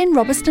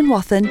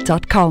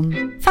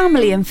thebushinrobertsonwathen.com.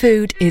 Family and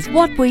food is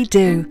what we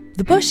do.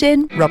 The Bush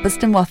Inn,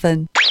 Robertson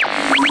Wathen.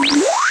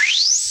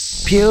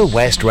 Pure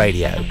West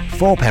Radio.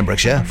 For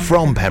Pembrokeshire,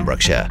 from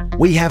Pembrokeshire.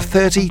 We have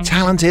 30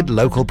 talented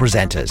local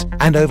presenters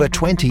and over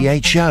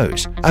 28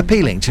 shows,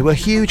 appealing to a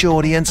huge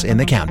audience in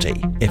the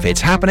county. If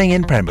it's happening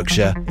in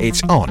Pembrokeshire,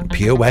 it's on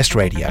Pure West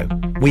Radio.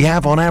 We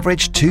have on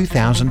average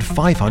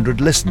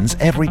 2,500 listens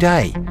every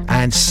day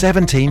and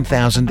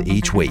 17,000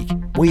 each week.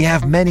 We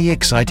have many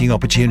exciting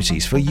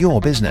opportunities for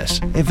your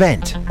business,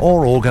 event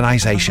or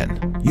organisation.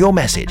 Your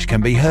message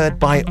can be heard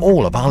by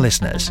all of our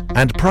listeners,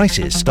 and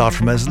prices start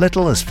from as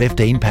little as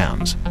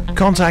 £15.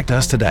 Contact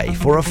us today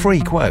for a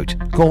free quote.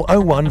 Call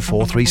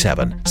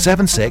 01437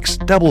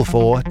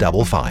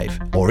 764455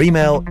 or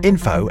email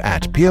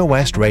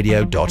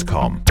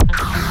info@purewestradio.com.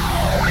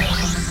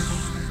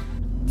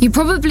 You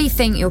probably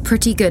think you're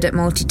pretty good at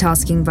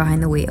multitasking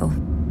behind the wheel.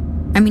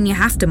 I mean, you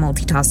have to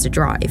multitask to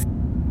drive.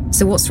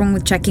 So what's wrong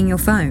with checking your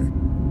phone?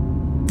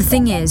 The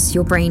thing is,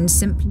 your brain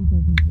simply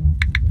doesn't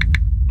work.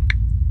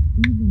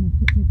 Even a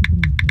quick look at the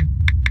message,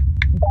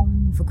 or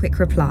firing off a quick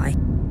reply,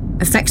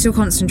 affects your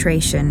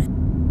concentration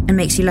and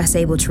makes you less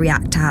able to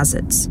react to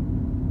hazards.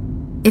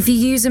 If you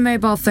use a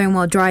mobile phone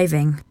while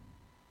driving,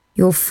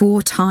 you're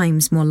 4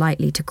 times more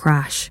likely to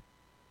crash.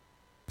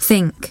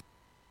 Think.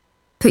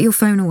 Put your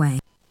phone away.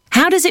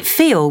 How does it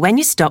feel when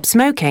you stop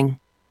smoking?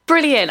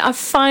 Brilliant, I've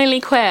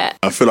finally quit.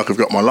 I feel like I've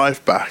got my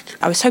life back.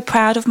 I was so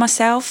proud of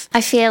myself.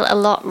 I feel a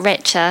lot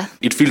richer.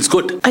 It feels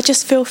good. I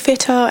just feel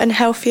fitter and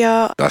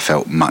healthier. I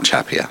felt much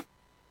happier.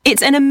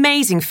 It's an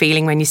amazing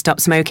feeling when you stop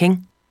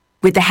smoking.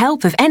 With the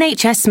help of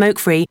NHS Smoke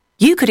Free,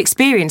 you could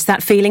experience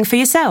that feeling for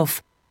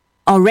yourself.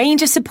 Our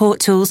range of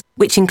support tools,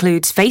 which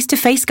includes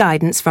face-to-face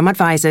guidance from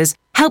advisors,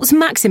 helps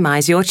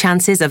maximise your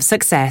chances of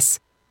success.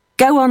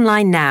 Go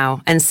online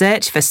now and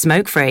search for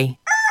Smoke Free.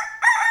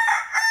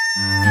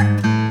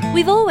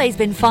 We've always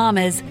been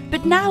farmers,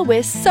 but now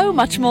we're so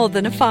much more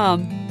than a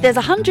farm. There's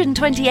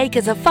 120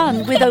 acres of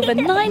fun with over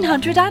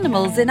 900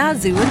 animals in our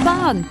zoo and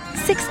barn,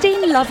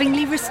 16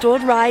 lovingly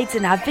restored rides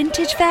in our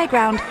vintage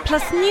fairground,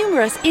 plus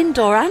numerous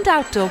indoor and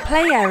outdoor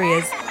play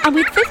areas. And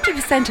with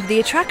 50% of the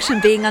attraction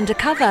being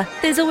undercover,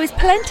 there's always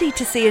plenty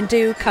to see and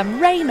do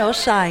come rain or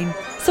shine.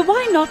 So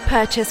why not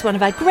purchase one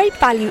of our great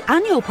value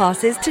annual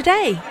passes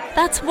today?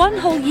 That's 1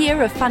 whole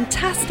year of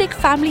fantastic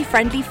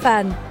family-friendly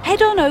fun.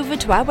 Head on over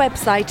to our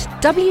website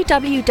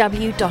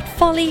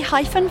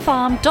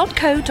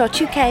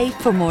www.folly-farm.co.uk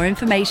for more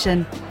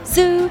information.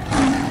 Zoo,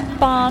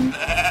 barn,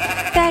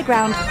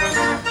 fairground,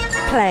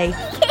 play.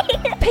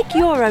 Pick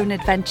your own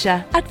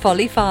adventure at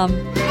Folly Farm.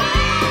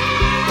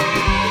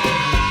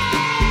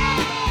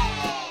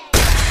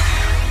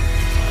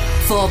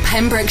 For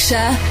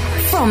Pembrokeshire,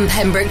 from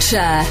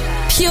Pembrokeshire,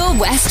 Pure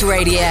West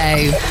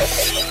Radio.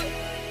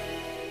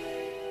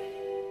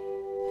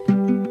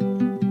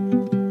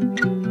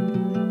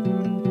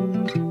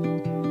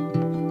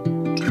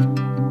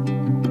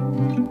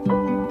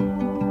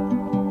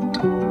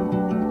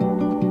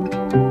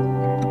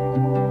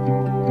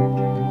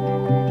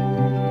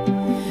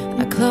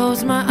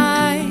 Close my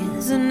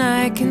eyes and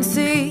I can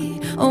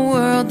see a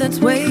world that's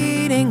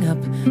waiting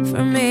up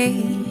for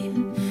me,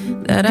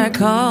 that I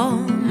call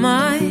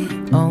my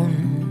own.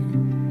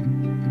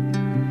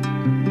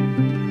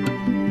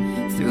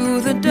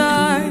 Through the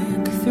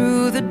dark,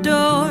 through the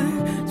door,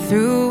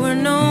 through where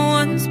no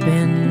one's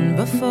been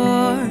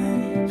before,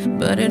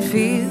 but it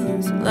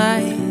feels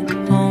like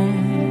home.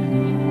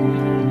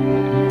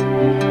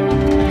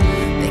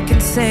 They can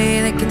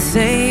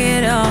say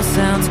it all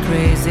sounds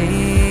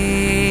crazy.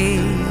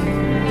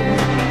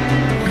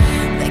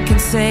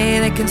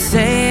 They can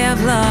say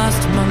I've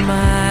lost my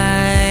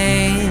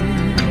mind.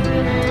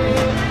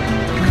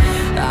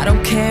 I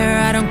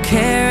don't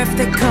care if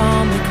they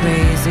call me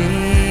crazy.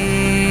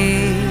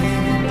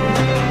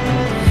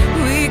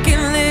 We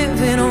can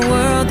live in a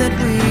world that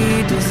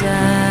we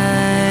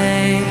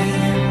design.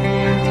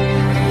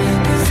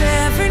 'Cause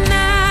every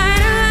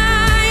night I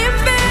lie in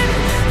bed,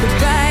 the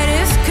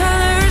brightest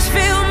colors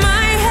fill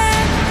my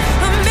head.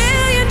 A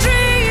million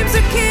dreams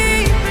are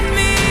keeping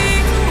me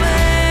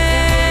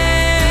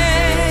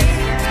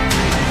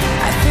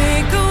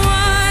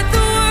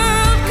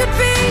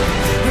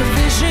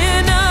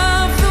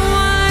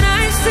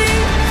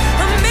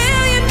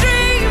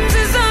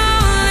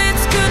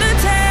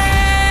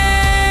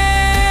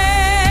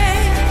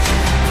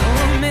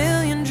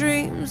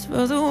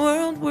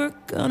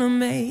gonna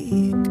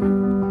make.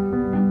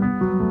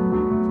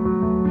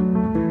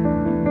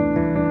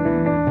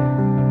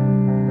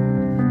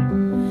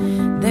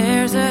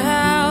 There's a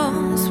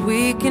house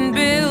we can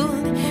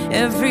build.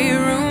 Every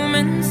room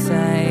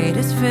inside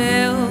is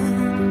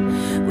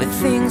filled with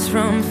things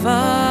from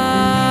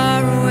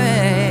far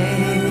away.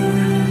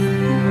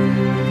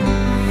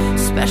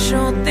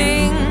 Special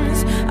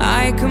things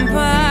I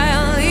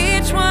compile,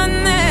 each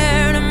one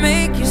there to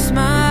make you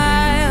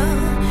smile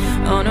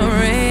on a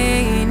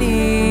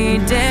rainy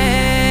day.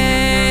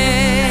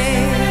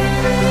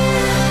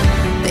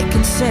 They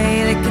can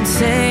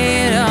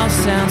say it all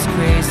sounds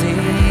crazy.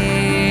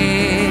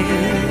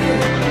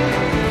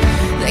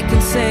 They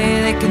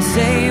can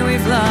say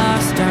we've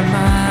lost our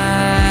minds.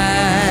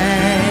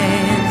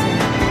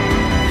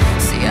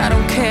 See, I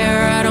don't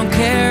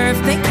care if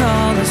they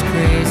call us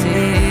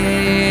crazy.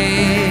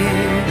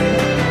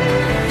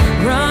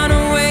 Run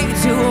away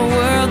to a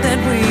world that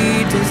we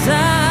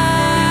desire.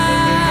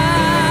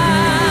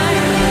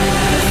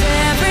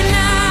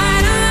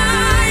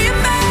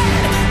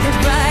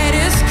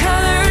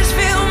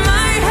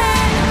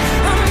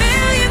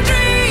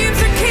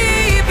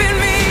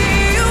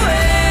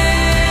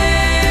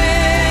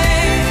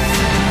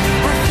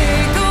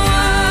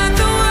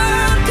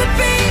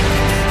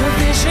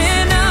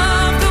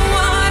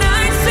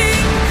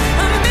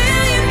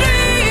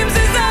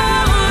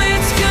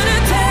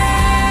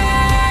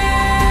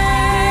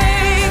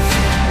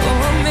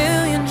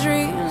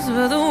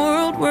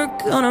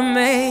 Gonna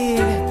make,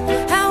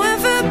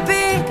 however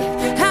big,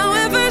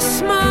 however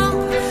small,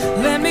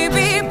 let me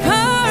be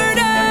part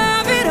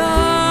of it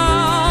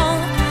all.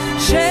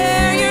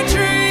 Share your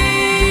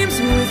dreams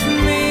with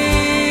me.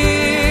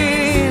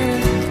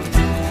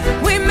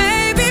 We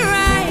may be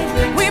right,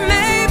 we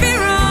may be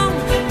wrong,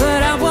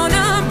 but I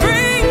wanna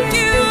bring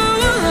you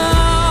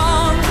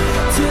along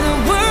to the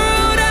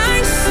world I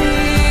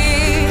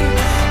see,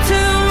 to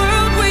the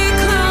world we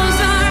close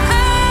our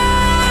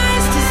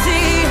eyes to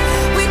see.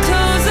 We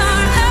close our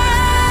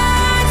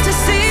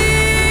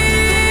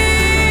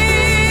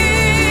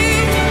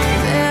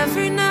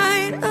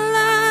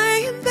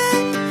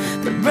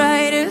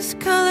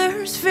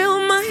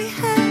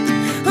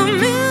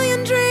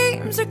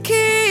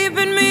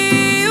keeping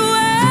me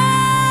away.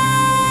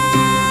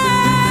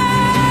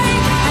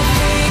 I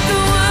think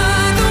the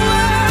world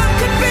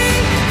could be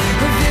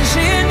a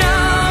vision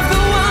of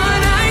the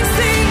one I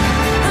see.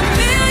 A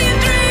million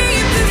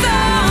dreams is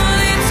all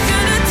it's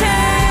gonna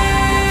take.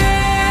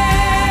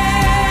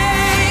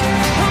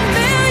 A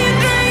million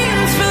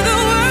dreams for the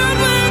world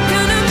we're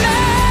gonna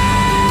make.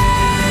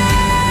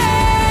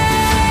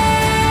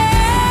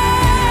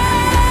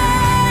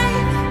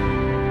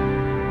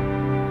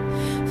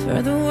 For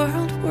the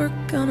world we're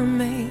gonna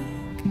make.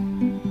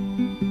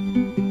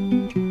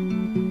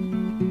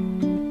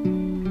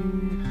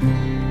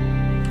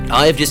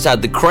 I have just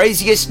had the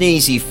craziest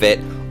sneezy fit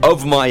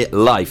of my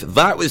life.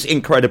 That was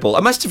incredible. I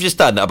must have just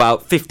done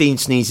about 15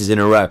 sneezes in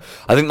a row.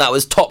 I think that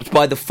was topped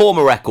by the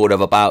former record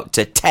of about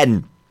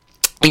 10.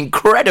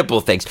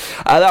 Incredible things.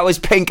 That was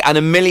Pink and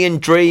A Million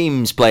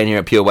Dreams playing here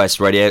at Pure West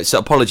Radio. So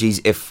apologies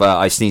if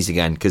I sneeze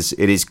again, because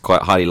it is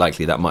quite highly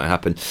likely that might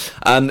happen.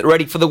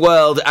 Ready for the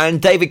world.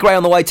 And David Gray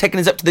on the way, taking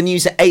us up to the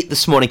news at 8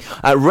 this morning.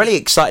 Really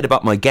excited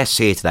about my guests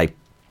here today.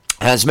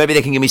 So maybe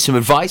they can give me some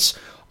advice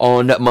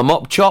on my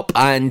mop chop,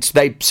 and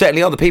they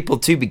certainly are the people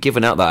to be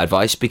giving out that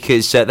advice,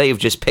 because they have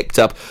just picked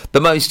up the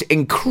most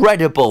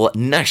incredible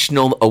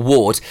national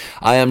award.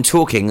 I am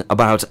talking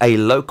about a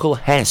local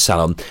hair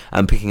salon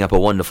and picking up a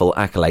wonderful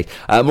accolade.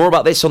 More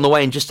about this on the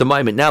way in just a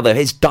moment. Now though,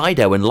 here's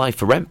Dido and Life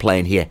for Rent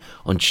playing here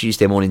on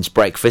Tuesday morning's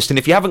breakfast. And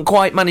if you haven't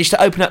quite managed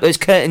to open up those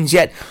curtains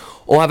yet,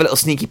 or have a little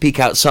sneaky peek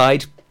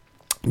outside,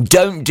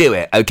 don't do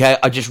it, okay?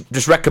 I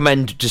just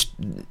recommend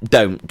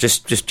don't.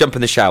 Just jump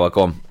in the shower,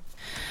 go on.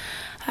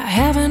 I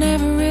haven't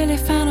ever really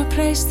found a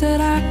place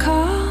that I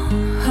call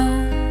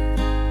home.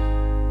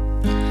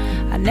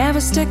 I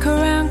never stick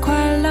around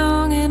quite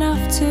long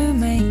enough to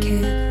make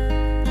it.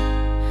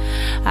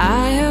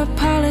 I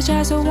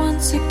apologize, but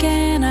once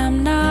again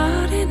I'm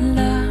not in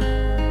love.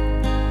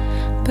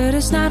 But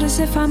it's not as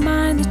if I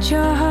mind that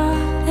your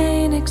heart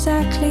ain't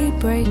exactly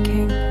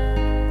breaking.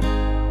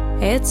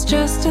 It's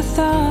just a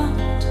thought,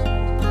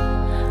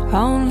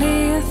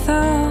 only a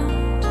thought.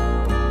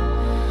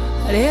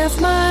 But if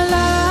my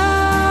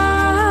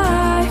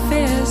life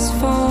is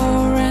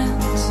for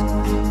rent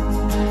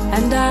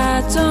and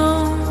I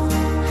don't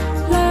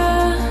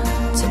learn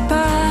to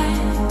buy,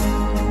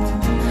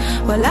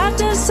 well, I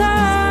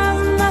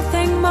deserve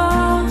nothing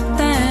more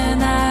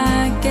than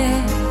I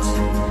get,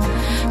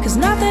 'cause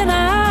nothing I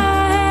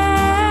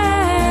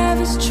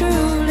have is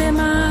truly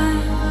mine.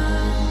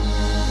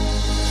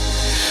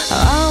 I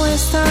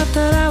always thought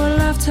that I would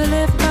love to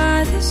live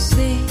by the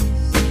sea,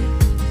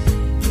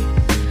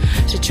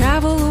 to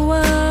travel the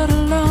world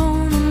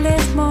alone and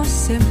live more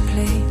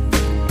simply.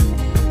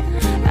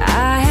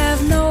 I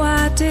have no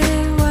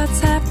idea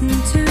what's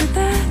happened to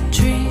that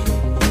dream,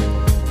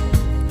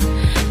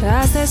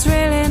 'cause there's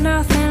really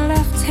nothing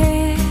left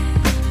here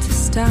to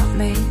stop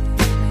me.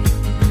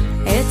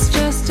 It's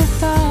just a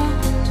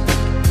thought,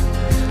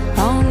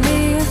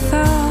 only a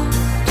thought.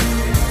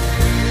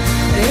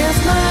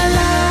 If my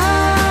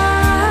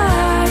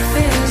life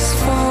is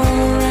for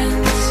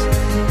rent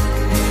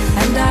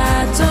and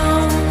I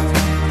don't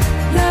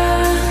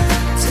learn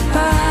to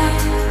buy,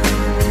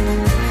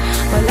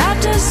 well, I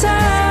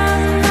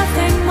deserve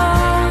nothing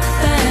more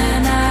than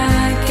I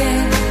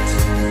get,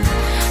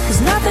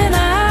 'cause nothing I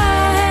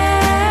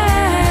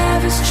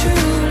have is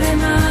truly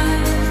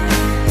mine.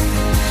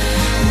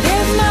 And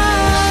if my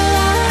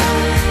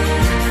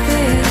life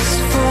is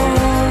for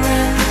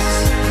rent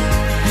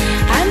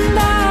and I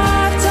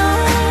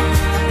don't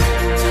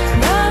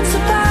learn to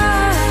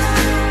buy,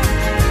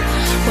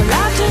 well, I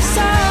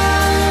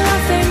deserve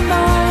nothing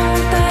more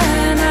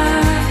than I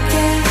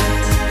get,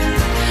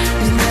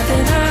 'cause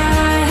nothing I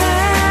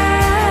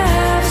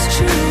have is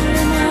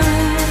truly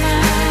mine.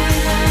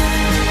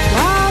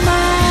 While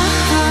my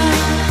heart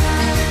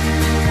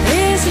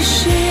is a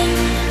ship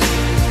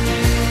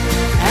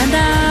and I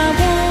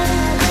won't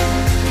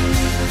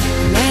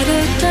let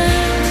it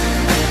down,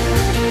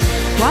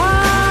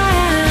 why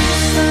am I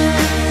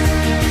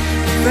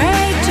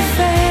afraid to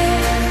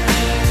fail?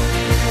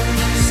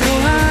 So I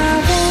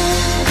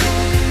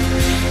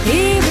won't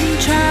even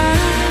try.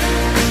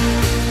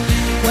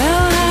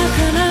 Well, how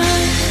can I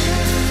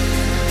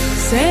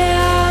say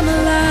I'm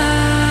alive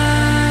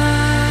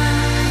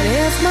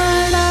if my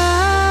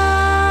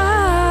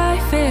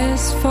life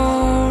is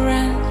for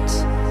rent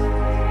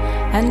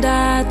and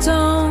I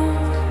don't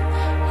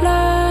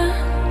learn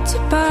to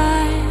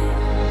buy?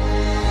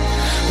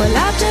 Well,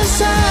 I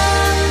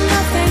deserve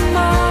nothing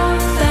more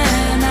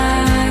than I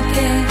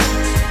get,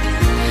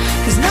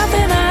 'cause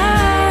nothing I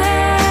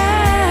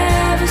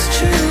have is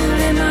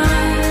truly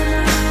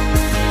mine.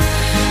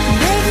 And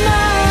if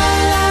my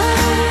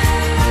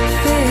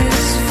life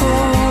is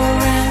for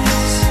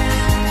rent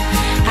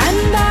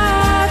and I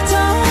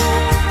don't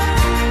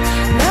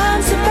learn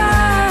to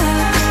buy,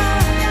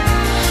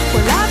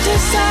 well, I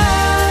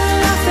deserve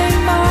nothing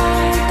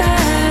more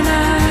than I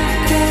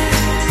get,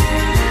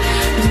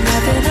 'cause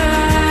nothing I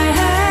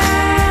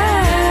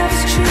have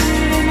is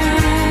truly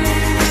mine.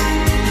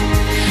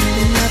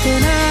 And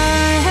nothing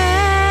I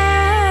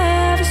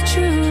have is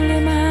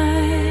truly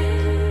mine.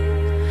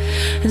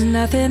 And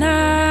nothing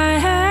I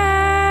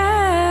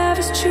have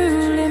is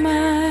truly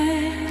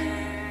mine.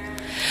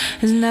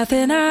 And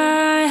nothing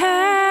I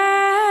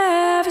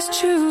have is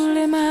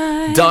truly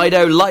mine.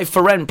 Dido, Life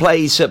for Rent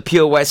plays at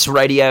Pure West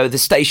Radio, the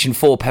station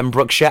for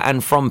Pembrokeshire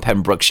and from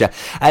Pembrokeshire.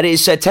 It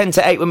is 10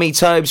 to 8 with me,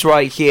 Tobes,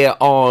 right here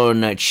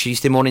on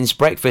Tuesday morning's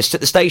breakfast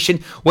at the station,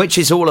 which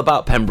is all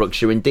about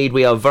Pembrokeshire. Indeed,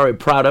 we are very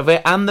proud of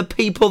it and the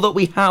people that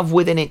we have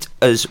within it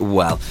as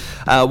well.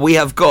 We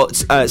have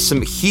got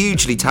some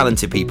hugely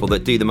talented people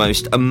that do the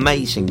most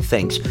amazing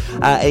things,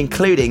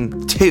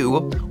 including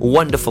two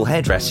wonderful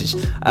hairdressers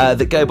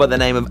that go by the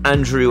name of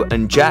Andrew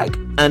and Jack.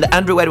 And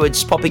Andrew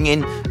Edwards popping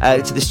in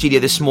to the studio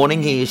this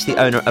morning. He is the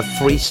owner of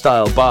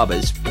Freestyle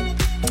Barbers,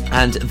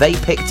 and they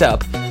picked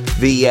up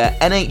the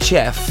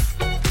NHF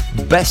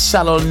Best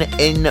Salon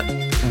in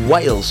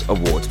Wales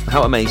Award.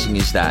 How amazing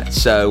is that?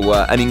 So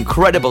an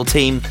incredible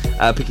team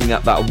picking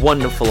up that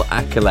wonderful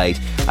accolade.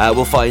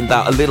 We'll find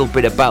out a little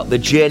bit about the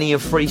journey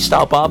of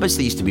Freestyle Barbers.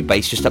 They used to be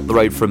based just up the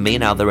road from me,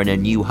 now they're in a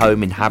new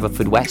home in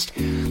Haverfordwest.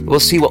 We'll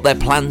see what their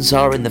plans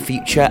are in the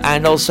future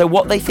and also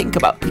what they think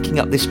about picking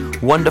up this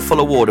wonderful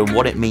award and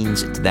what it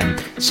means to them.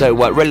 So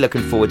really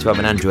looking forward to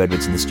having Andrew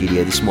Edwards in the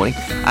studio this morning,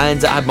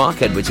 and I had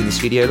Mark Edwards in the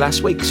studio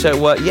last week.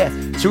 So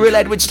it's a real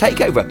Edwards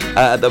takeover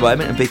at the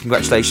moment, and big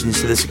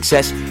congratulations to the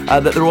success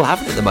that they're all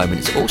having at the moment.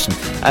 It's awesome.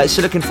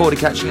 So looking forward to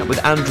catching up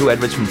with Andrew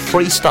Edwards from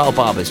Freestyle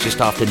Barbers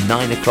just after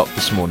 9 o'clock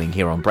this morning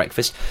here on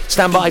Breakfast.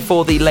 Stand by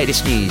for the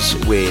latest news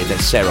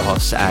with Sarah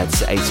Hoss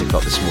at 8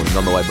 o'clock this morning.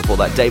 On the way before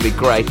that, David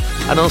Gray,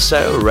 and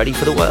also Ready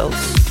for the World.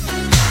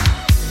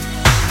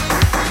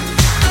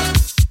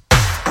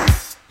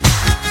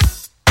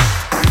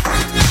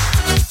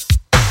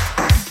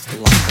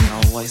 Like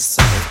I always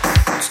say,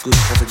 it's good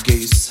for the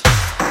goose,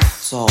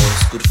 it's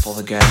always good for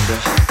the gander.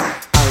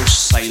 Oh,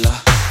 sailor.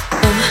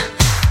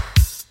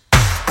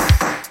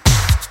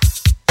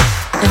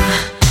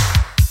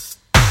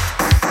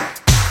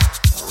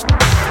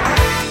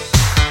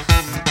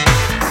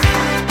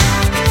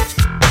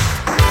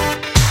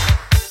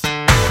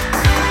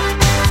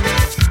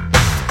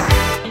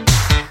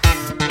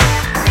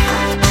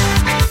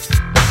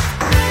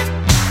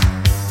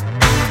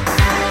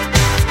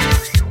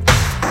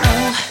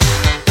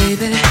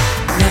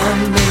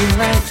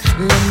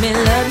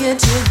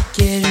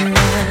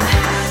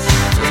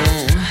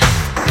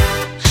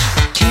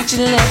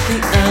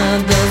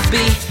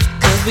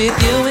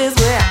 With you is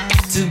where I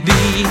got to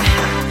be.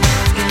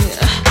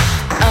 Yeah.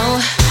 Oh,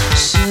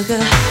 sugar,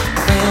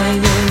 where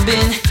you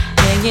been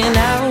hanging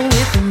out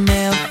with your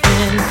male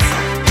friends?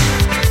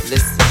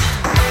 Listen,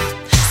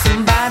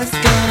 somebody's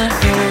gonna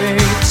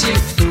hurt you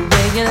the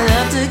way you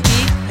love to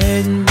keep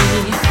hurting me.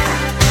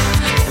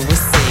 And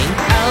we'll sing,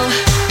 oh,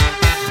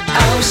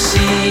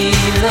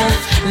 Sheila,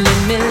 let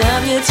me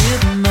love you till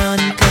the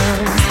morning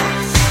comes.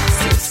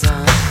 Sing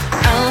song,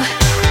 oh,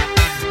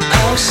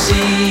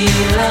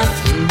 Sheila.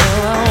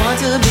 I want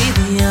to be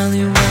the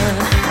only one.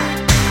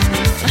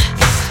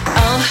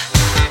 Oh,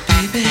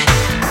 baby,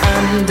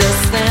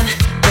 understand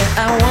that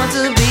I want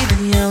to be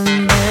the only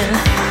man.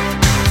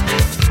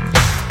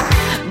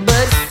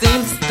 But it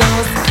seems as though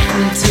it's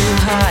getting too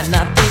hard, and I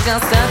think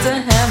I'll start to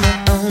have my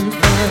own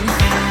fun.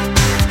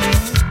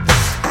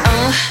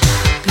 Oh,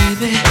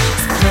 baby,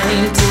 it's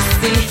plain to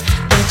see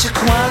that you're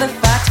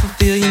qualified to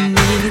fulfill your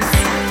needs.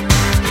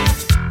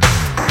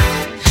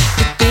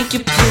 You think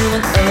you're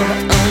pulling over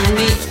on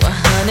me? Well,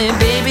 honey,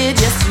 baby,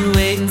 just you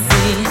wait and see.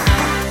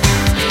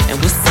 And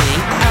we'll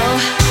sing, oh,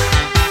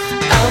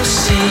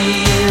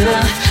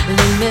 Sheila,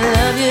 let me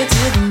love you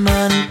till the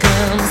morning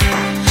comes.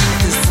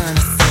 The sun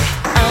will say,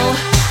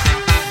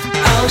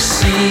 oh,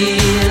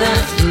 Sheila,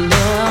 you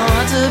know I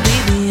want to be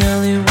the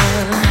only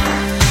one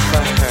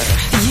for her.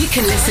 You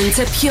can listen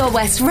to Pure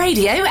West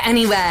Radio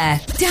anywhere.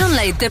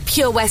 Download the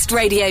Pure West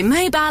Radio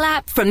mobile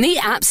app from the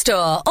App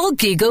Store or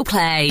Google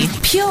Play.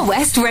 Pure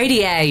West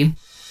Radio.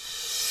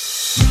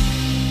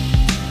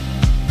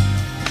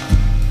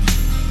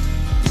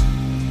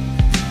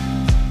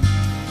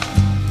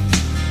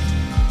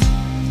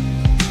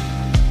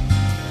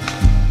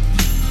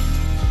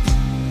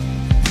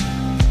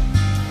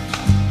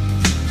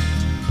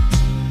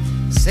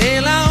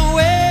 Sail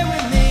away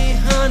with me,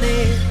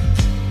 honey.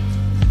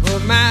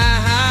 Put my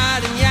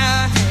heart in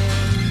your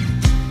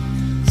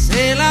hand.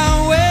 Sail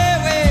away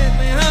with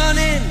me,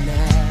 honey.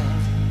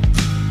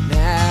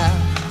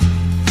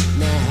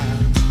 Now.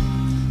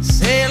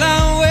 Sail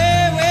away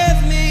with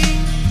me.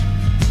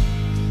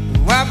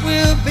 What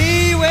will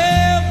be,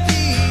 will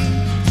be.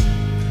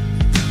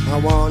 I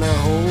wanna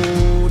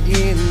hold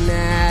you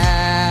now.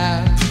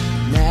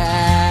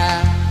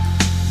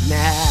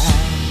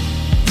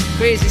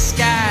 Crazy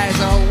skies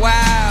are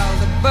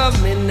wild above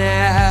me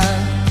now.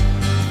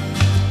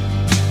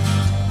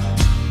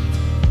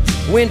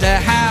 Winter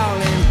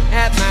howling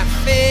at my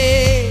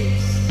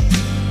face,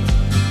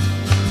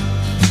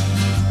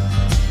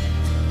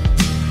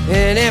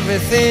 and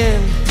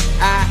everything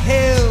I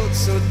held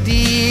so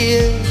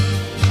dear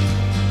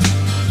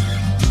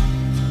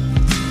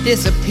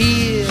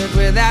disappeared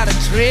without a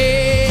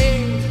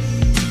trace.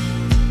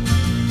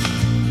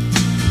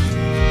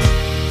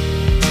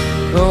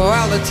 Oh,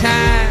 all the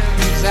times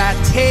I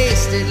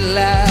tasted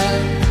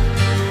love,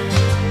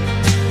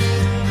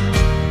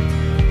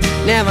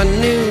 never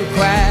knew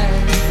quite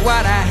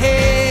what I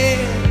had.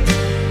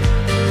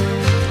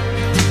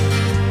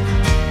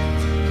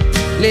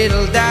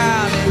 Little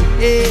darling,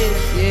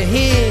 if you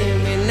hear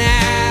me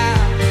now,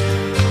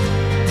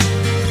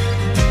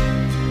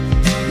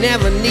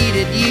 never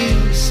needed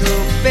you so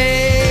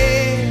bad.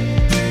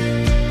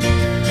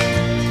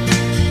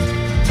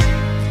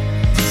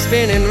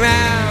 Spinning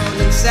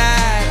round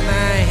inside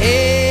my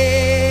head.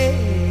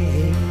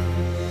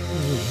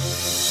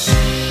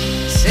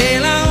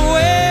 Sail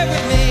away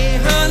with me,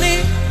 honey.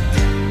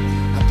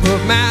 I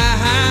put my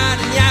heart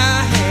in your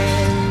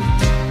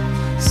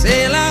hand.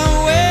 Sail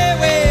away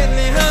with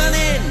me,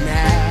 honey.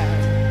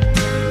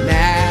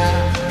 Now.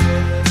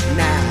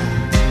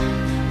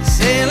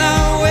 Sail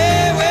away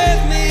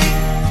with me.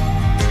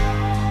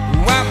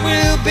 What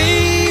will be,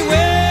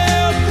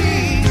 will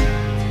be.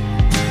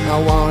 I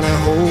wanna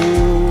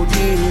hold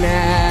you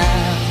now.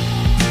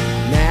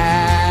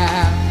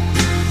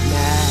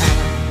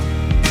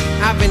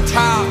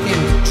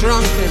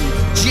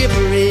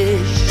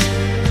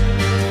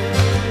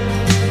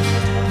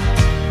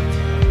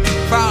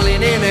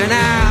 falling in and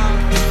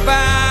out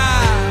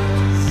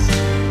fast,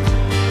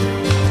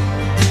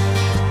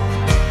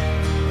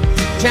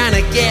 trying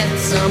to get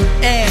some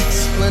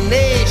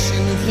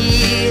explanation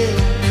here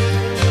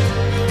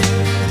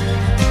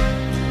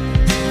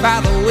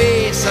by the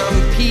way some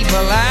people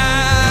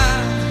are.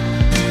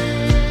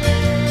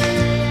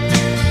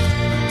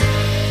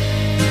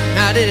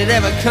 How did it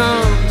ever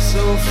come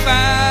so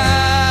far?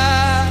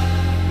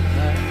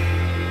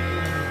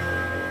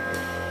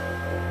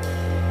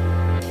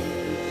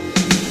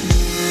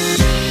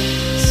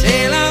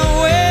 Sail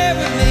away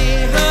with me,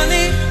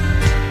 honey.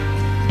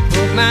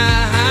 Put my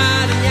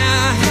heart in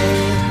your hand.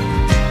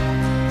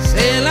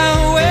 Sail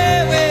away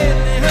with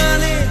me,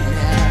 honey.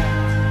 Now,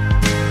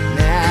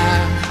 now.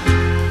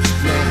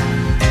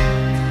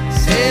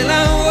 Sail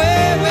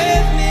away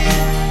with me.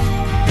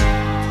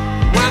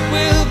 What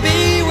will be,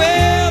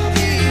 will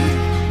be.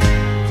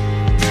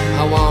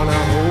 I wanna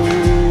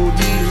hold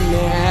you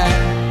now,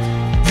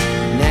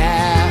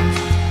 now,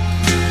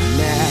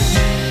 now.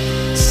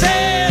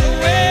 Sail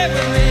away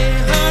with me,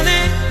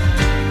 honey.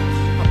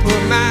 I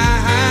put my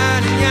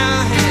heart in your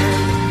hand.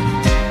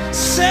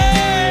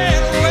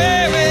 Sail away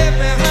with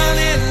me,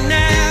 honey,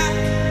 now,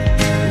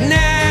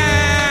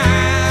 now.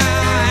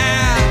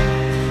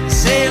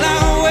 Sail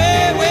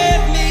away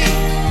with me.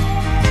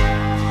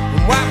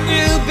 What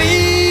will be,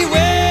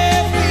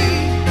 will be.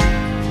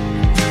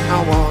 I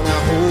wanna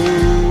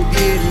hold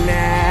you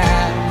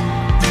now,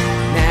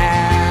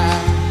 now,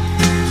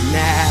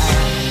 now.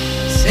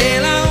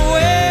 Sail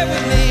away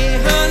with me,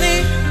 honey.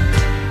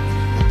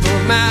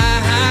 Put my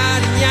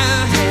heart in your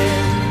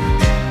hand.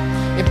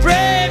 You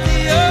break me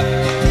up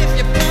if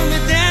you pull me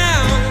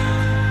down.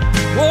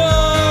 Whoa.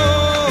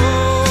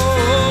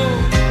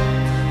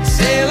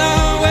 Sail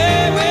away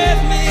with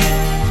me.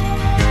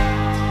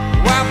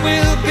 What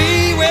will be,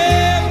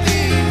 will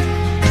be.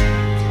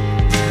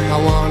 I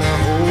wanna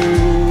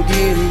hold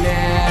you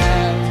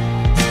now,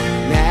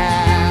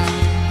 now,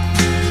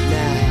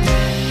 now.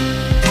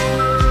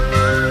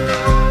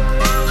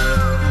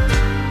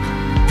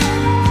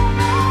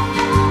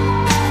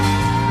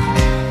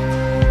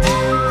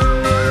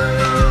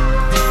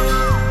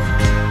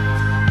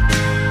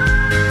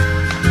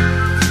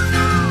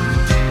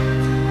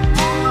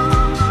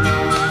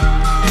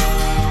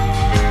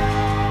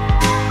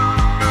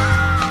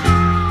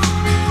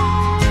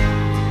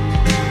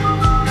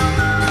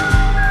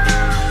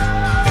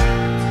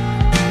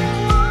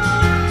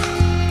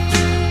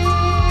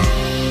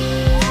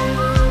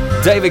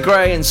 David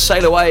Gray and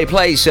Sail Away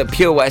plays at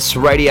Pure West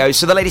Radio.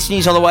 So the latest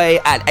news on the way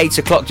at 8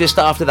 o'clock. Just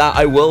after that,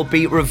 I will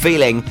be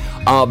revealing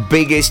our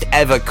biggest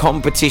ever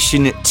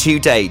competition to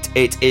date.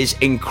 It is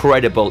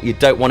incredible. You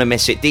don't want to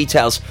miss it.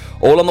 Details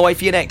all on the way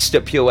for you next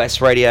at Pure West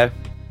Radio.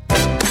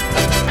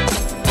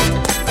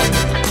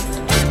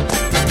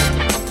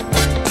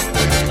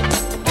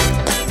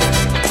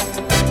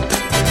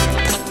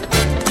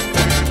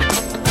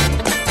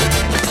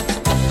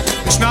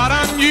 It's not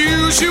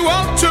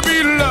unusual to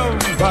be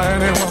loved by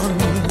anyone.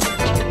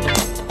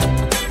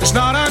 It's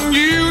not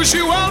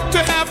unusual to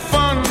have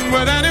fun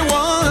with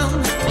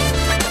anyone.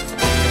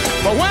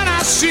 But when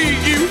I see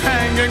you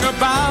hanging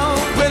about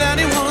with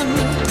anyone,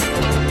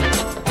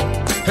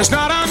 it's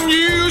not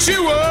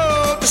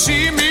unusual to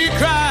see me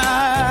cry.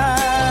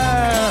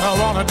 I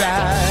wanna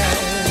die.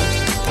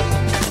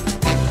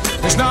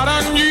 It's not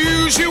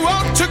unusual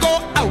to go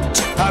out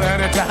at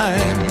any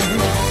time.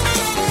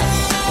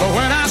 But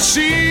when I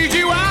see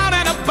you out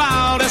and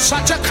about, it's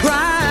such a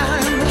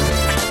crime.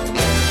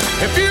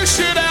 If you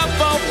should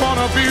ever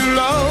wanna be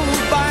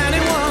loved by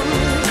anyone,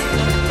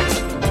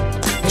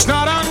 it's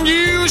not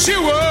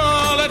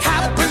unusual, it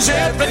happens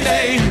every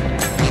day.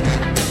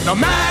 No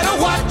matter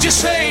what you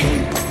say,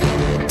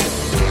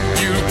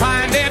 you'll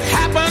find it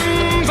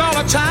happens all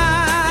the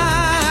time.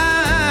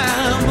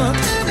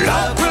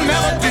 Love will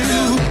never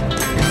do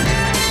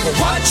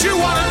what you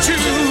wanna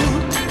do.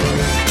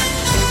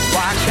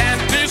 Why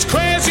can't this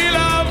crazy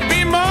love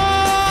be more?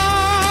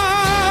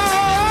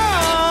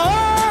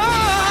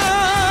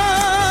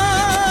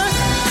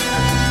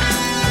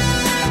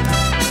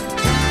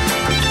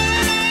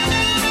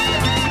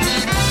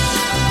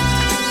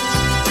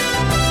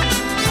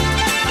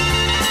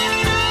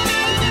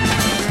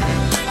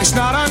 It's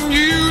not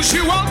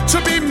unusual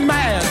to be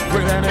mad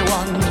with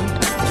anyone.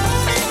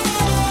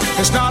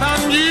 It's not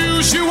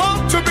unusual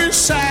to be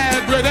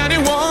sad with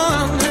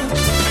anyone.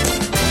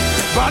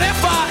 But if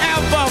I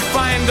ever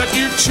find that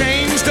you've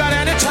changed at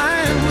any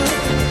time,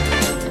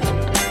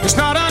 it's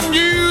not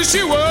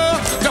unusual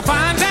to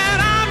find that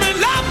I'm in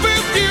love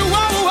with you. Oh,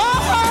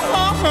 oh,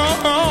 oh, oh,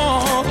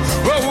 oh,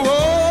 oh, oh,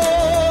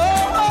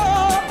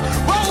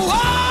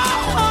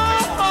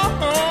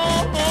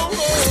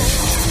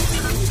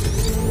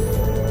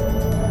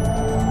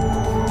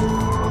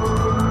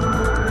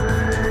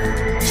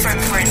 From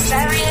Prince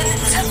Arian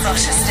to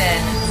Rochester.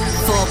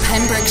 For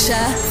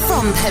Pembrokeshire,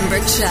 from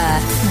Pembrokeshire,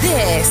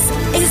 this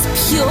is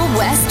Pure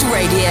West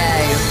Radio.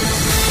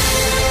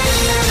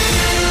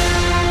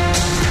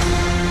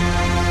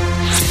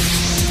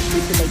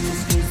 With the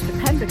latest news for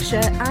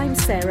Pembrokeshire, I'm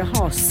Sarah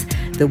Hoss.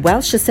 The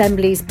Welsh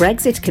Assembly's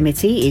Brexit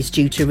Committee is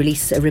due to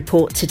release a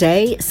report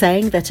today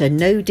saying that a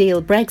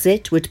no-deal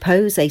Brexit would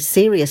pose a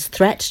serious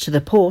threat to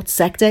the port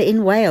sector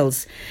in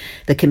Wales.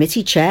 The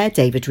committee chair,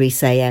 David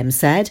Rees AM,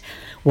 said,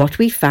 "What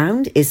we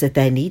found is that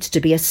there needs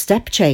to be a step change